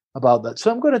about that. So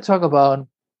I'm going to talk about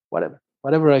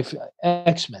whatever I feel,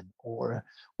 X-Men, or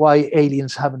why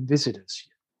aliens haven't visited us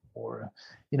yet, or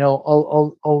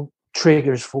all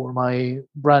triggers for my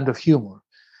brand of humor.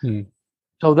 Mm.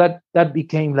 So that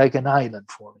became like an island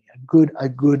for me, a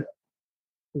good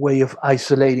way of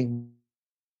isolating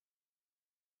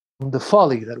the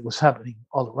folly that was happening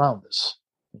all around us,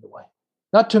 in a way.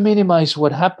 Not to minimize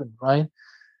what happened, right?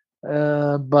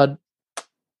 But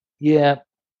yeah,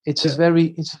 it's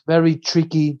very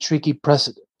tricky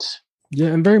precedent. Yeah,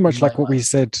 and very In much my like what mind. we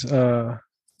said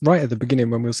right at the beginning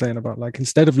when we were saying about, like,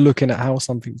 instead of looking at how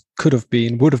something could have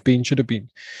been, would have been, should have been,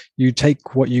 you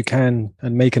take what you can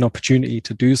and make an opportunity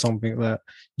to do something that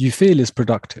you feel is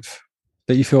productive,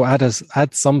 that you feel adds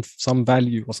some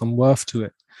value or some worth to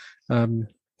it.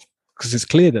 Because it's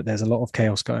clear that there's a lot of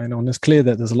chaos going on. It's clear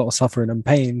that there's a lot of suffering and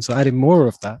pain. So adding more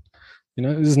of that,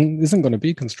 isn't going to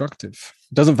be constructive.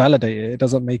 It doesn't validate it. It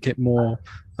doesn't make it more.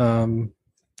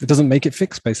 It doesn't make it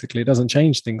fix. Basically, it doesn't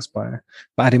change things by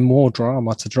adding more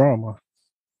drama to drama.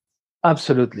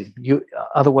 Absolutely.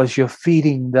 Otherwise you're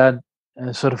feeding that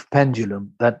sort of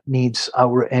pendulum that needs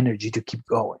our energy to keep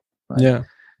going. Right? Yeah.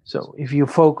 So if you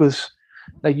focus,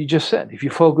 like you just said, if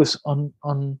you focus on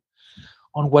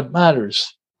what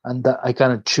matters, and that I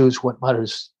kind of choose what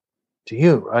matters to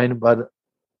you, right? But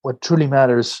what truly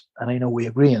matters, and I know we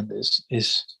agree on this,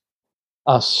 is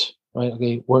us, right?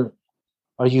 Okay, where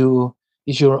are you?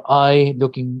 Is your eye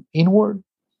looking inward,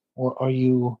 or are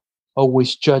you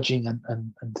always judging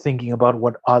and thinking about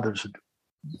what others are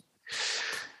doing?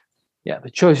 Yeah, the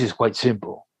choice is quite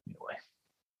simple, anyway.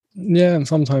 Yeah, and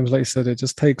sometimes, like you said, it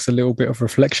just takes a little bit of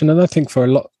reflection. And I think for a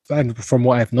lot, and from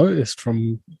what I've noticed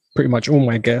from pretty much all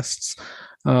my guests,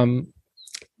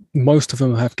 most of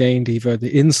them have gained either the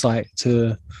insight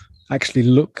to actually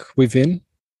look within,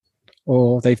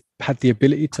 or they've had the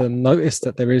ability to notice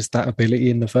that there is that ability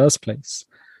in the first place.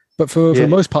 But for the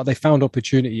most part, they found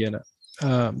opportunity in it.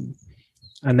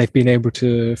 And they've been able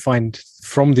to find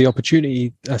from the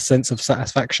opportunity a sense of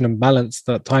satisfaction and balance,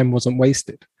 that time wasn't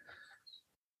wasted.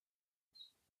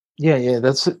 Yeah,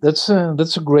 that's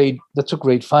a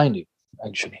great finding,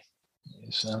 actually.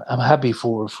 Yes, I'm happy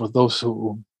for those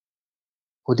who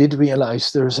did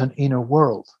realize there's an inner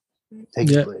world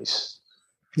taking place.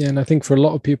 Yeah, and I think for a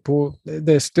lot of people,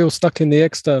 they're still stuck in the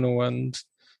external and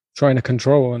trying to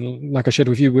control. And like I shared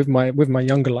with you, with my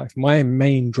younger life, my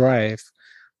main drive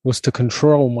was to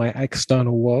control my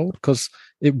external world, because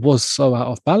it was so out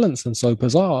of balance and so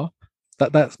bizarre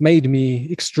that made me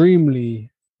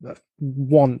extremely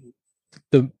want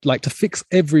to fix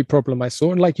every problem I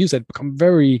saw, and like you said, become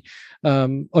very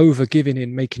over giving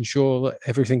in making sure that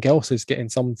everything else is getting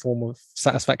some form of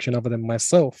satisfaction other than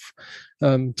myself,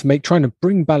 trying to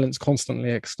bring balance constantly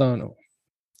external.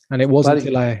 And it wasn't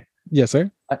until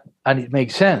and it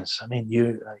makes sense. I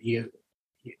mean,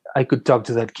 I could talk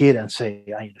to that kid and say,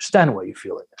 I understand why you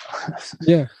feel it.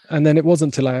 Yeah, and then it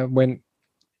wasn't until I went,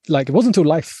 like, it wasn't until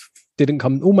life didn't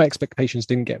come, all my expectations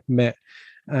didn't get met,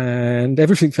 and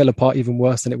everything fell apart even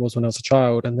worse than it was when I was a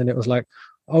child. And then it was like,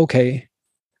 okay,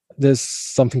 there's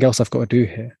something else I've got to do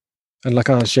here. And like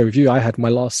I shared with you, I had my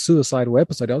last suicidal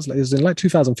episode. It was in like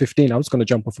 2015. I was going to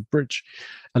jump off a bridge,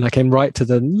 and I came right to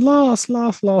the last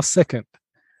second.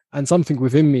 and something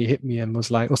within me hit me and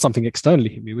was like, or something externally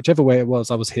hit me, whichever way it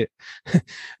was, I was hit.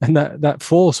 And that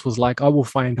force was like, I will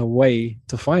find a way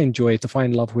to find joy, to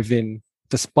find love within,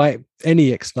 despite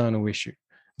any external issue.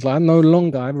 It's like, I'm no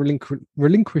longer, I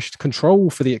relinquished control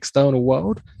for the external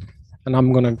world, and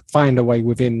I'm going to find a way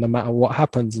within no matter what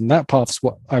happens. And that path's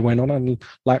what I went on. And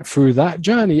like through that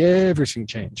journey, everything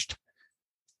changed.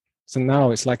 So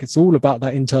now it's like, it's all about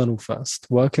that internal first,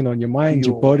 working on your mind,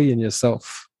 your body, and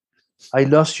yourself. I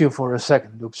lost you for a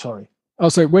second, Luke, sorry. Oh,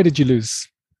 so where did you lose?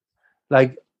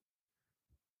 Like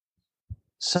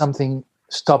something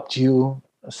stopped you,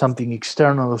 something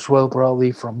external as well,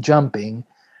 probably from jumping,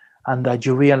 and that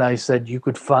you realized that you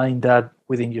could find that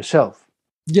within yourself.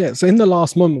 Yeah, so in the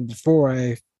last moment before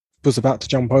I was about to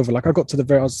jump over, like I got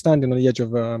to I was standing on the edge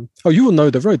of, you will know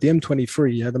the road, the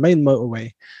M23, yeah, the main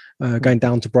motorway going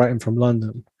down to Brighton from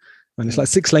London. And it's like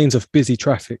 6 lanes of busy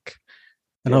traffic.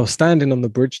 And I was standing on the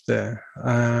bridge there,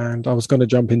 and I was going to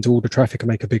jump into all the traffic and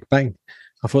make a big bang.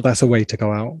 I thought that's a way to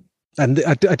go out. And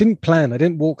I didn't plan, I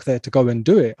didn't walk there to go and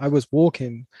do it. I was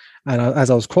walking, and as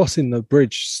I was crossing the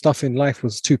bridge, stuff in life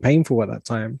was too painful at that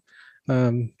time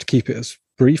to keep it as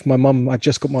brief. I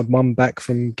just got my mum back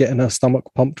from getting her stomach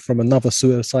pumped from another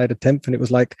suicide attempt. And it was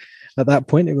like, at that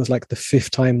point, it was like the 5th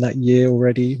time that year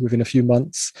already within a few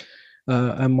months.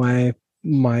 And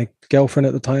my girlfriend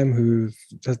at the time, who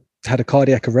had a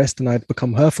cardiac arrest, and I'd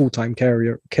become her full-time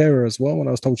carer as well. And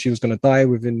I was told she was going to die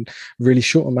within a really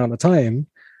short amount of time.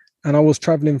 And I was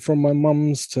traveling from my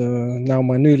mum's to now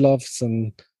my new loves,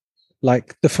 and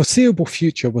like the foreseeable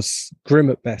future was grim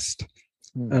at best.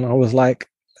 And I was like,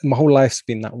 my whole life's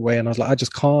been that way. And I was like, I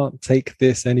just can't take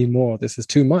this anymore. This is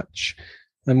too much.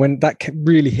 And when that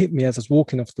really hit me as I was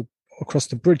walking across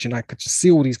the bridge, and I could just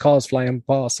see all these cars flying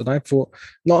past, and I thought,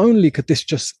 not only could this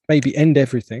just maybe end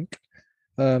everything,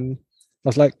 I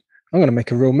was like, I'm going to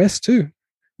make a real mess too.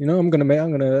 You know,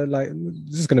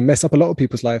 this is going to mess up a lot of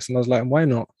people's lives. And I was like, why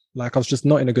not? Like, I was just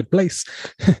not in a good place.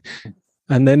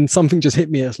 And then something just hit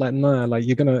me. It's like, nah, like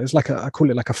it's like I call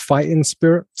it like a fighting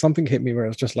spirit. Something hit me where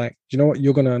it's just like, you know what?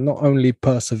 You're going to not only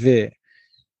persevere,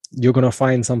 you're going to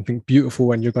find something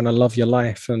beautiful, and you're going to love your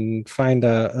life and find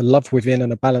a love within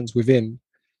and a balance within.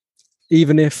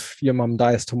 Even if your mum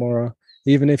dies tomorrow,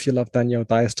 even if your love Danielle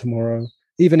dies tomorrow,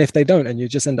 even if they don't, and you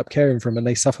just end up caring for them and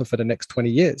they suffer for the next 20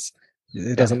 years,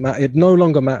 it doesn't matter. It no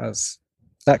longer matters.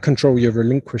 That control, you're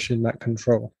relinquishing that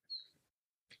control.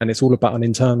 And it's all about an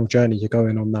internal journey you're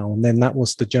going on now. And then that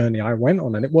was the journey I went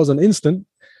on. And it wasn't instant.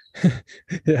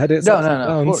 It had its ups and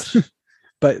downs.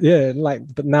 But yeah,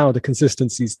 but now the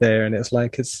consistency's there. And it's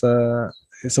like, it's a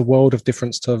world of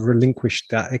difference to relinquish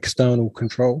that external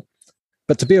control.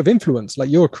 But to be of influence,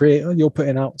 like you're a creator, you're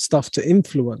putting out stuff to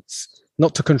influence,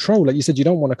 not to control. Like you said, you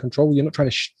don't want to control. You're not trying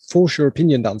to force your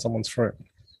opinion down someone's throat.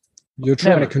 You're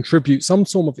trying to contribute some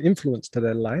sort of influence to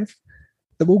their life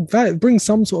that will bring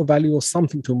some sort of value or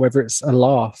something to them, whether it's a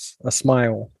laugh, a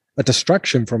smile, a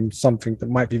distraction from something that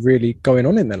might be really going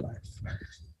on in their life.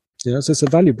 You know, so it's a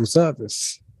valuable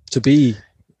service to be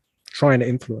trying to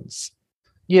influence.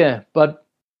 Yeah, but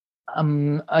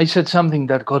I said something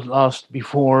that got lost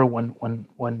before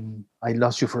when I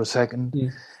lost you for a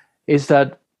second, is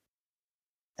that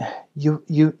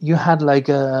you had like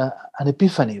an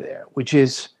epiphany there, which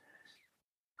is,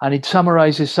 and it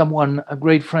summarizes a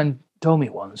great friend told me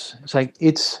once. It's like,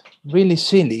 it's really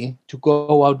silly to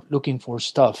go out looking for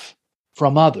stuff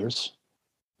from others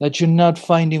that you're not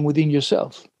finding within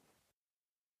yourself.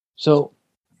 So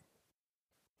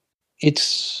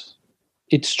it's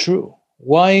true.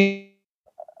 Why?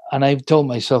 And I've told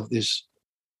myself this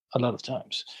a lot of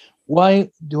times. Why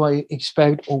do I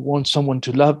expect or want someone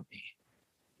to love me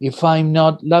if I'm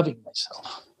not loving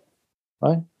myself?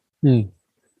 Right?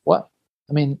 What?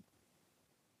 I mean,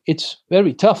 it's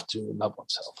very tough to love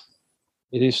oneself.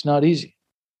 It is not easy.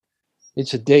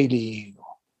 It's a daily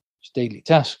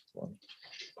task for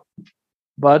me.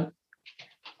 But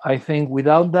I think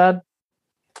without that,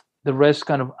 the rest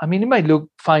kind of, I mean, it might look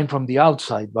fine from the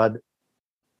outside, but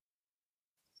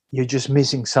you're just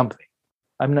missing something.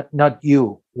 I'm not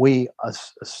you. We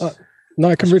as no,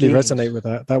 I can really beings. resonate with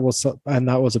that. That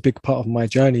was a big part of my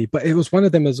journey. But it was one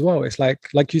of them as well. It's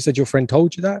like you said, your friend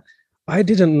told you that. I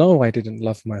didn't know I didn't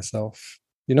love myself.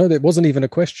 You know, it wasn't even a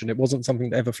question. It wasn't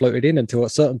something that ever floated in until at a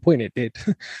certain point it did.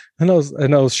 and I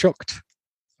was shocked.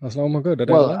 I was like, oh my God.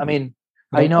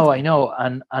 I know.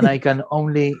 And I can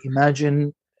only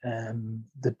imagine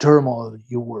the turmoil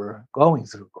you were going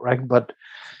through, correct? But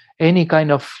any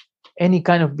kind of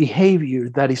behavior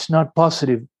that is not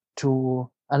positive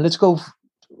and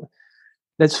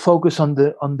let's focus on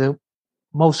the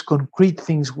most concrete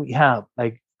things we have,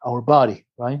 like our body,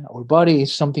 right? Our body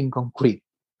is something concrete.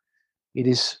 It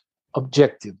is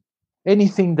objective.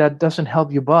 Anything that doesn't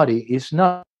help your body is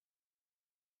not.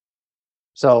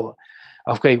 So,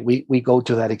 okay, we go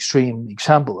to that extreme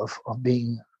example of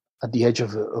being at the edge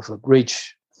of a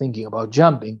bridge thinking about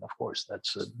jumping. Of course,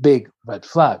 that's a big red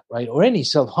flag, right? Or any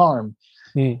self-harm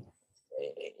in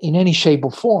any shape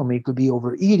or form. It could be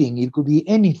overeating. It could be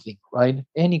anything, right?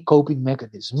 Any coping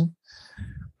mechanism.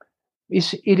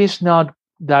 It is not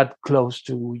that close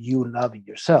to you loving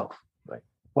yourself, right?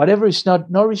 Whatever is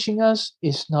not nourishing us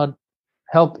is not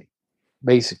helping,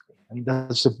 basically. I mean,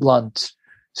 that's a blunt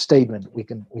statement we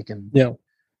can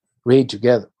read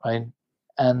together, right?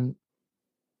 And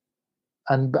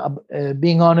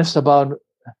being honest about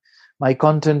my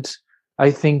content,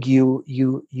 I think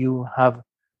you have a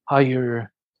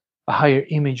higher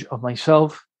image of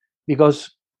myself,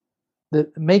 because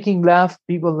the making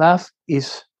people laugh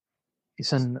is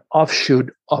an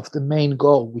offshoot of the main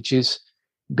goal, which is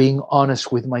being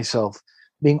honest with myself.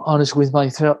 Being honest with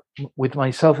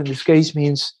myself in this case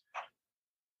means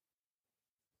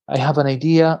I have an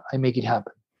idea, I make it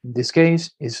happen. In this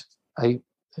case, is I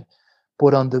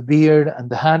put on the beard and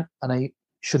the hat and I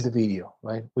shoot the video,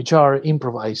 right? Which are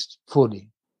improvised fully,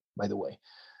 by the way.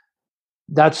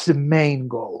 That's the main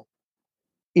goal.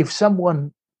 If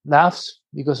someone laughs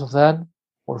because of that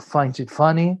or finds it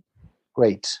funny,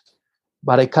 great.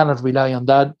 But I cannot rely on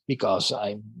that, because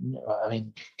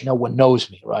no one knows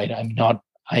me, right? I'm not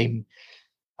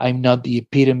the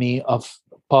epitome of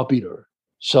popular.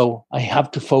 So I have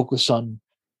to focus on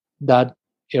that,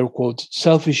 air quotes,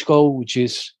 selfish goal, which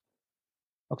is,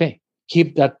 okay,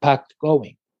 keep that pact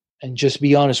going and just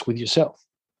be honest with yourself.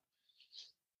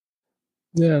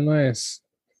 Yeah, nice.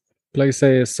 Like you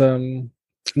say, it's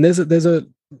there's a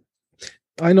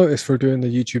I noticed for doing the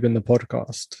YouTube and the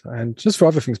podcast and just for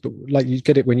other things, but like you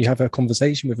get it when you have a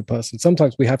conversation with a person.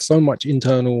 Sometimes we have so much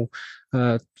internal,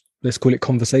 let's call it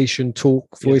conversation, talk,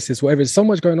 voices, whatever. There's so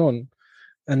much going on.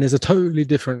 And there's a totally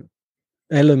different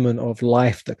element of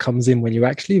life that comes in when you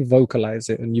actually vocalize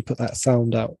it and you put that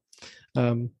sound out.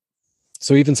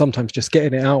 So even sometimes just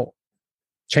getting it out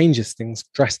changes things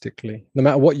drastically, no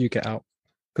matter what you get out,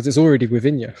 because it's already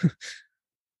within you.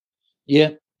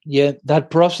 Yeah. That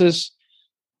process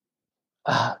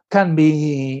can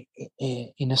be,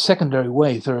 in a secondary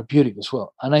way, therapeutic as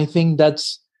well. And I think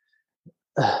that's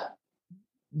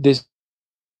this,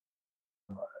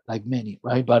 like many,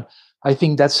 right? But I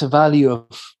think that's the value of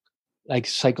like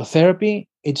psychotherapy.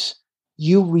 It's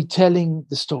you retelling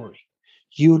the story,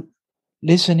 you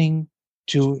listening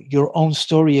to your own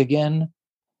story again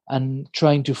and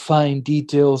trying to find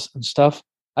details and stuff.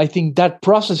 I think that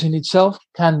process in itself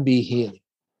can be healing.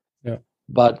 Yeah.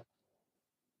 But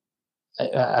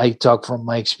I talk from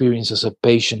my experience as a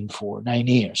patient for 9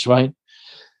 years, right?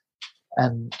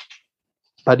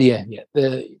 But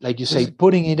like you say,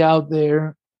 putting it out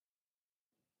there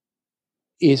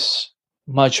is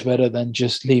much better than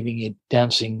just leaving it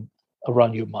dancing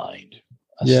around your mind.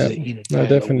 No,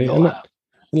 definitely.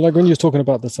 And like when you're talking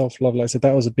about the self-love, like I said,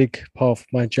 that was a big part of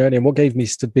my journey. And what gave me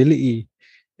stability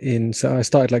so I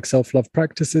started like self-love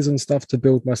practices and stuff to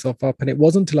build myself up. And it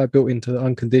wasn't until I built into the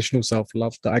unconditional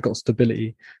self-love that I got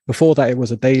stability. Before that, it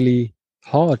was a daily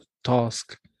hard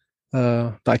task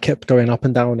that I kept going up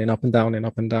and down and up and down and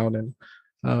up and down. And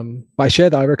but I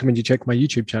share that. I recommend you check my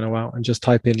YouTube channel out and just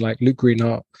type in like Luke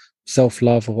Greenhart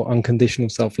self-love or unconditional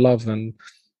self-love. And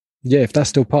yeah, if that's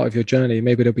still part of your journey,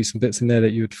 maybe there'll be some bits in there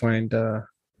that you would find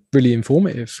really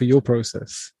informative for your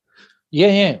process.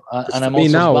 And I'm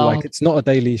also now like it's not a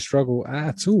daily struggle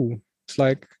at all. It's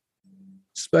like,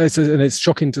 and it's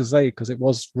shocking to say because it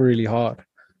was really hard.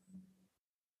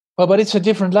 But it's a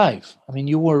different life. I mean,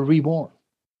 you were reborn,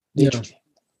 literally,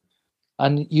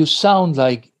 and you sound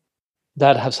like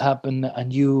that has happened,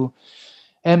 and you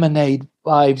emanate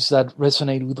vibes that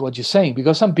resonate with what you're saying.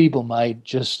 Because some people might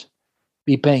just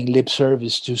be paying lip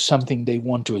service to something they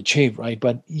want to achieve, right?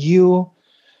 But you,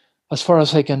 as far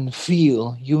as I can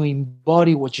feel, you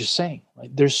embody what you're saying,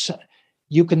 right?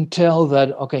 You can tell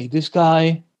that, okay, this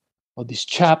guy or this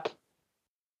chap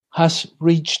has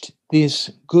reached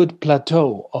this good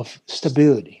plateau of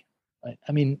stability, right?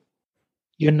 I mean,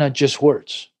 you're not just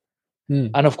words.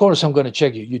 And of course, I'm going to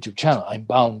check your YouTube channel. I'm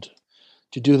bound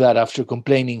to do that after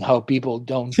complaining how people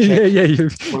don't check. You're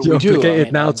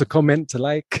obligated now to comment, to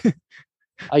like.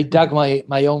 I dug my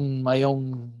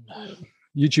own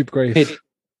YouTube grave. Pit.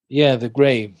 Yeah, the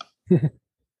grave.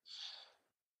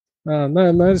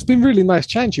 No, it's been really nice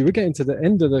chatting to you. We're getting to the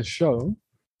end of the show,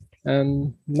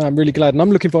 and no, I'm really glad. And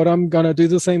I'm looking forward. I'm gonna do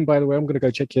the same. By the way, I'm gonna go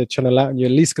check your channel out, and you're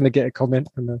at least gonna get a comment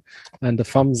and a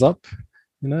thumbs up.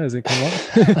 You know, as it come up.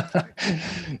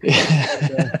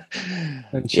 Yeah.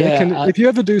 And check. And if you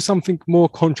ever do something more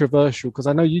controversial, because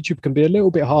I know YouTube can be a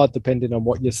little bit hard depending on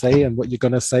what you say and what you're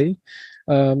going to say.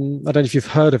 I don't know if you've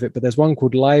heard of it, but there's one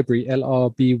called Library,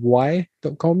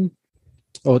 LRBY.com,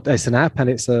 or it's an app, and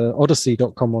it's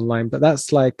odyssey.com online. But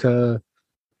that's like a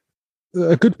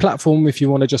good platform if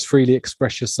you want to just freely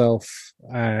express yourself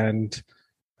and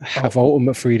have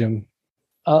ultimate freedom.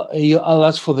 I'll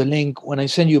ask for the link. When I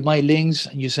send you my links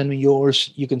and you send me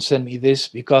yours, you can send me this,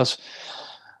 because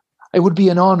it would be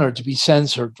an honor to be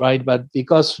censored, right? But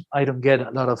because I don't get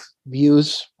a lot of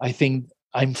views, I think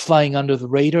I'm flying under the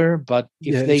radar. But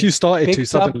if you started to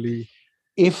suddenly...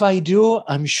 If I do,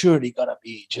 I'm sure they're going to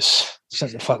be just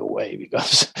send the fuck away,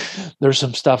 because there's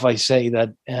some stuff I say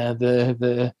that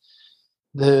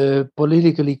the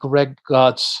politically correct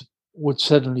gods would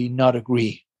certainly not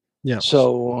agree. Yeah.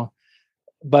 So,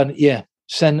 but yeah,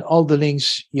 send all the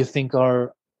links you think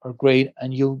are great,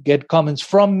 and you'll get comments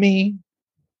from me,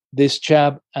 this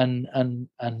chap, and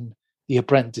the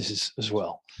apprentices as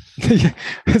well. I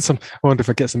wonder if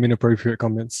I get some inappropriate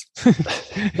comments.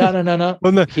 No.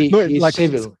 Well, no, He's like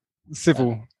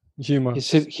civil humor.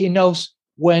 He knows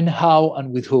when, how,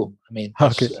 and with whom. I mean,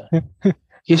 okay.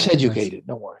 He's educated.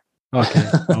 Don't worry. Okay,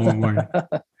 I won't worry.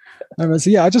 So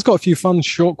yeah, I just got a few fun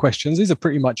short questions. These are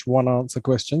pretty much one answer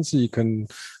questions, so you can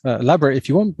elaborate if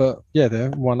you want, but yeah, they're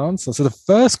one answer. So the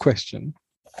first question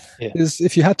is,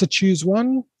 if you had to choose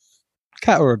one,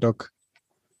 cat or a dog?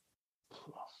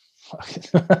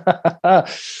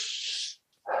 That's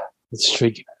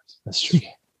tricky.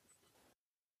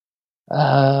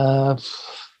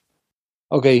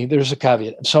 Okay, there's a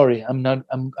caveat. I'm sorry, I'm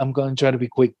going to try to be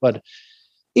quick, but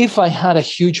if I had a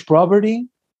huge property,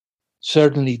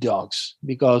 certainly dogs,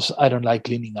 because I don't like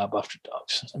cleaning up after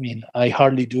dogs. I mean, I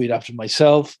hardly do it after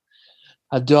myself.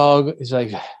 A dog is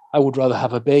like, I would rather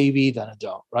have a baby than a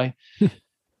dog, right?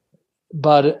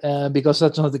 But because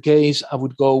that's not the case, I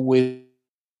would go with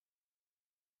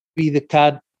the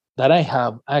cat that I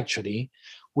have, actually,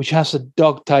 which has a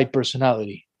dog-type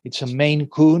personality. It's a Maine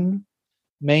Coon.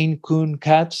 Maine Coon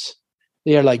cats,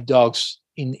 they are like dogs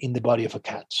in the body of a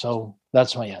cat. So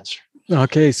that's my answer.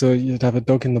 Okay, so you'd have a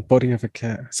dog in the body of a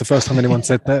cat. It's the first time anyone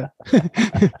said that.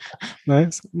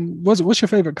 Nice. What's your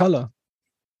favorite color?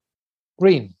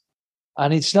 Green.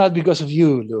 And it's not because of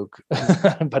you, Luke,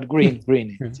 but green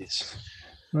it is.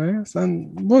 Nice.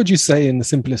 And what would you say in the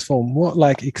simplest form?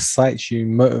 What excites you,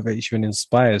 motivates you, and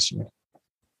inspires you?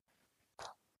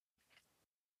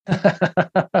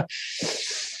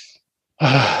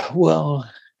 Well,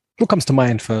 what comes to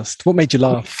mind first? What made you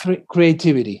laugh?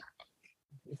 Creativity,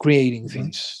 creating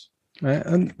things. Right.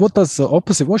 And what does the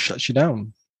opposite? What shuts you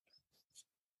down?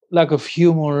 Lack of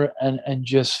humor and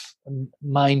just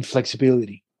mind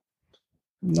flexibility.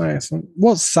 Nice.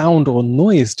 What sound or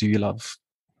noise do you love?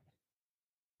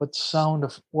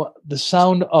 The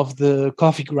sound of the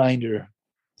coffee grinder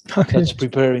that's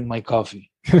preparing my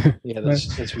coffee. Yeah,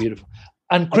 that's beautiful.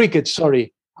 And crickets.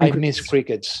 Sorry, I miss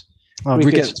crickets.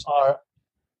 Crickets are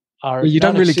well, you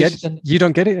don't really get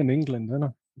it in England, do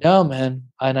you? No, man.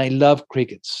 And I love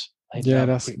crickets.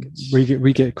 Crickets.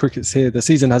 We get crickets here. The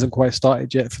season hasn't quite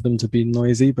started yet for them to be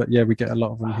noisy, but yeah, we get a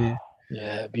lot of them here.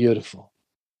 Yeah, beautiful.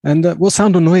 And what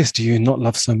sound or noise do you not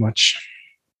love so much?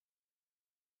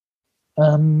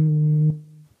 What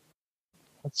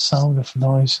sound of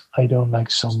noise I don't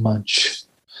like so much?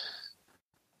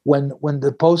 When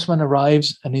the postman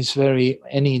arrives and he's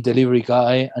any delivery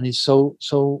guy, and he's so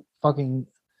fucking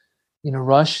in a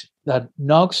rush, that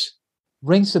knocks,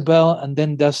 rings the bell, and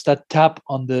then does that tap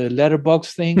on the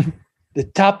letterbox thing. The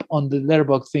tap on the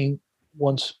letterbox thing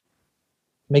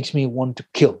makes me want to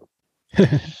kill.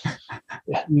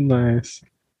 Yeah. Nice.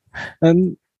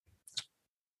 And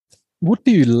what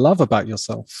do you love about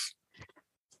yourself?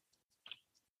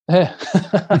 I'm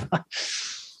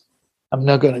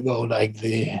not going to go like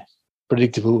the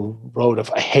predictable road of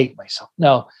I hate myself.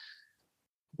 No,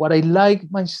 what I like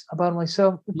about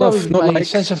myself,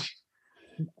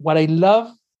 what I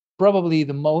love probably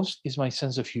the most is my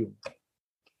sense of humor.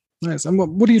 Nice. And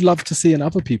what do you love to see in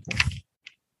other people?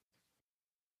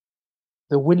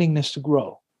 The willingness to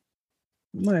grow.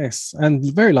 Nice. And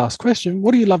the very last question,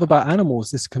 what do you love about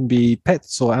animals? This can be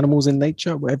pets or animals in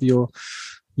nature, whatever you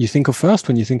think of first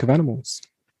when you think of animals.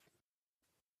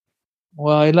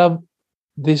 Well, I love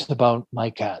this about my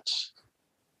cats.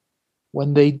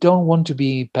 When they don't want to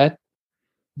be pet,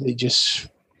 they just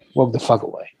walk the fuck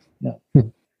away. No,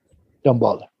 don't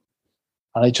bother.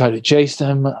 And I try to chase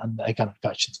them, and I cannot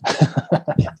catch them.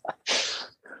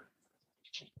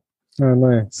 Oh,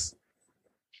 nice.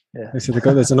 Yeah. They said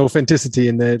there's an authenticity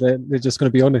in there. They're just going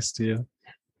to be honest to you.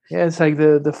 Yeah, it's like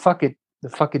the fuck it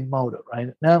motto,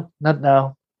 right? No, not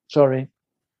now. Sorry.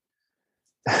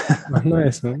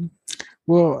 Nice, man.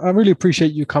 Well, I really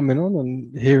appreciate you coming on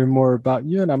and hearing more about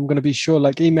you. And I'm going to be sure,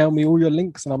 like, email me all your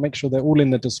links, and I'll make sure they're all in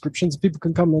the description so people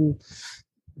can come and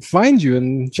find you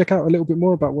and check out a little bit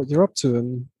more about what you're up to.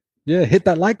 And yeah, hit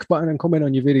that like button and comment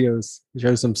on your videos.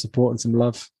 Show some support and some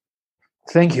love.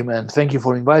 Thank you, man. Thank you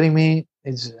for inviting me.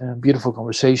 It's a beautiful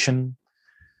conversation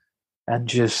and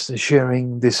just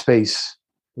sharing this space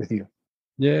with you.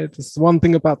 Yeah, just one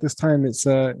thing about this time, it's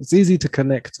easy to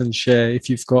connect and share if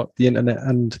you've got the internet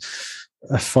and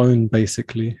a phone,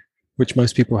 basically, which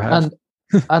most people have.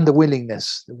 And the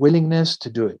willingness to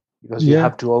do it, because you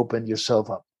have to open yourself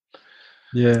up.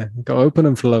 Yeah, go open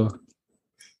and flow.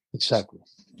 Exactly.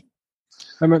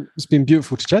 It's been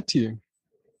beautiful to chat to you.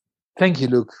 Thank you,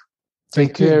 Luke.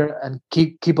 Take care and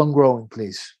keep on growing,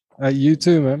 please. You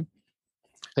too, man.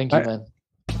 Thank you, man.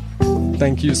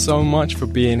 Thank you so much for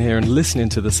being here and listening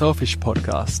to the Selfish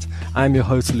Podcast. I'm your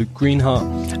host, Luke Greenheart,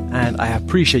 and I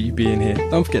appreciate you being here.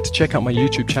 Don't forget to check out my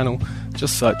YouTube channel.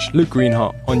 Just search Luke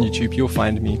Greenheart on YouTube. You'll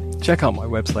find me. Check out my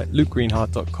website,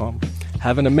 lukegreenheart.com.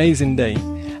 Have an amazing day,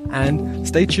 and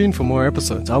stay tuned for more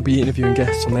episodes. I'll be interviewing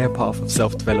guests on their path of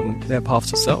self-development, their path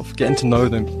to self, getting to know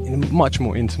them in much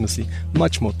more intimacy,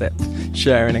 much more depth,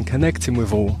 sharing and connecting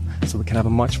with all so we can have a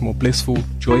much more blissful,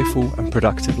 joyful, and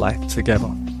productive life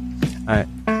together. All right,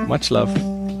 much love.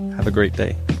 Have a great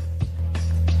day.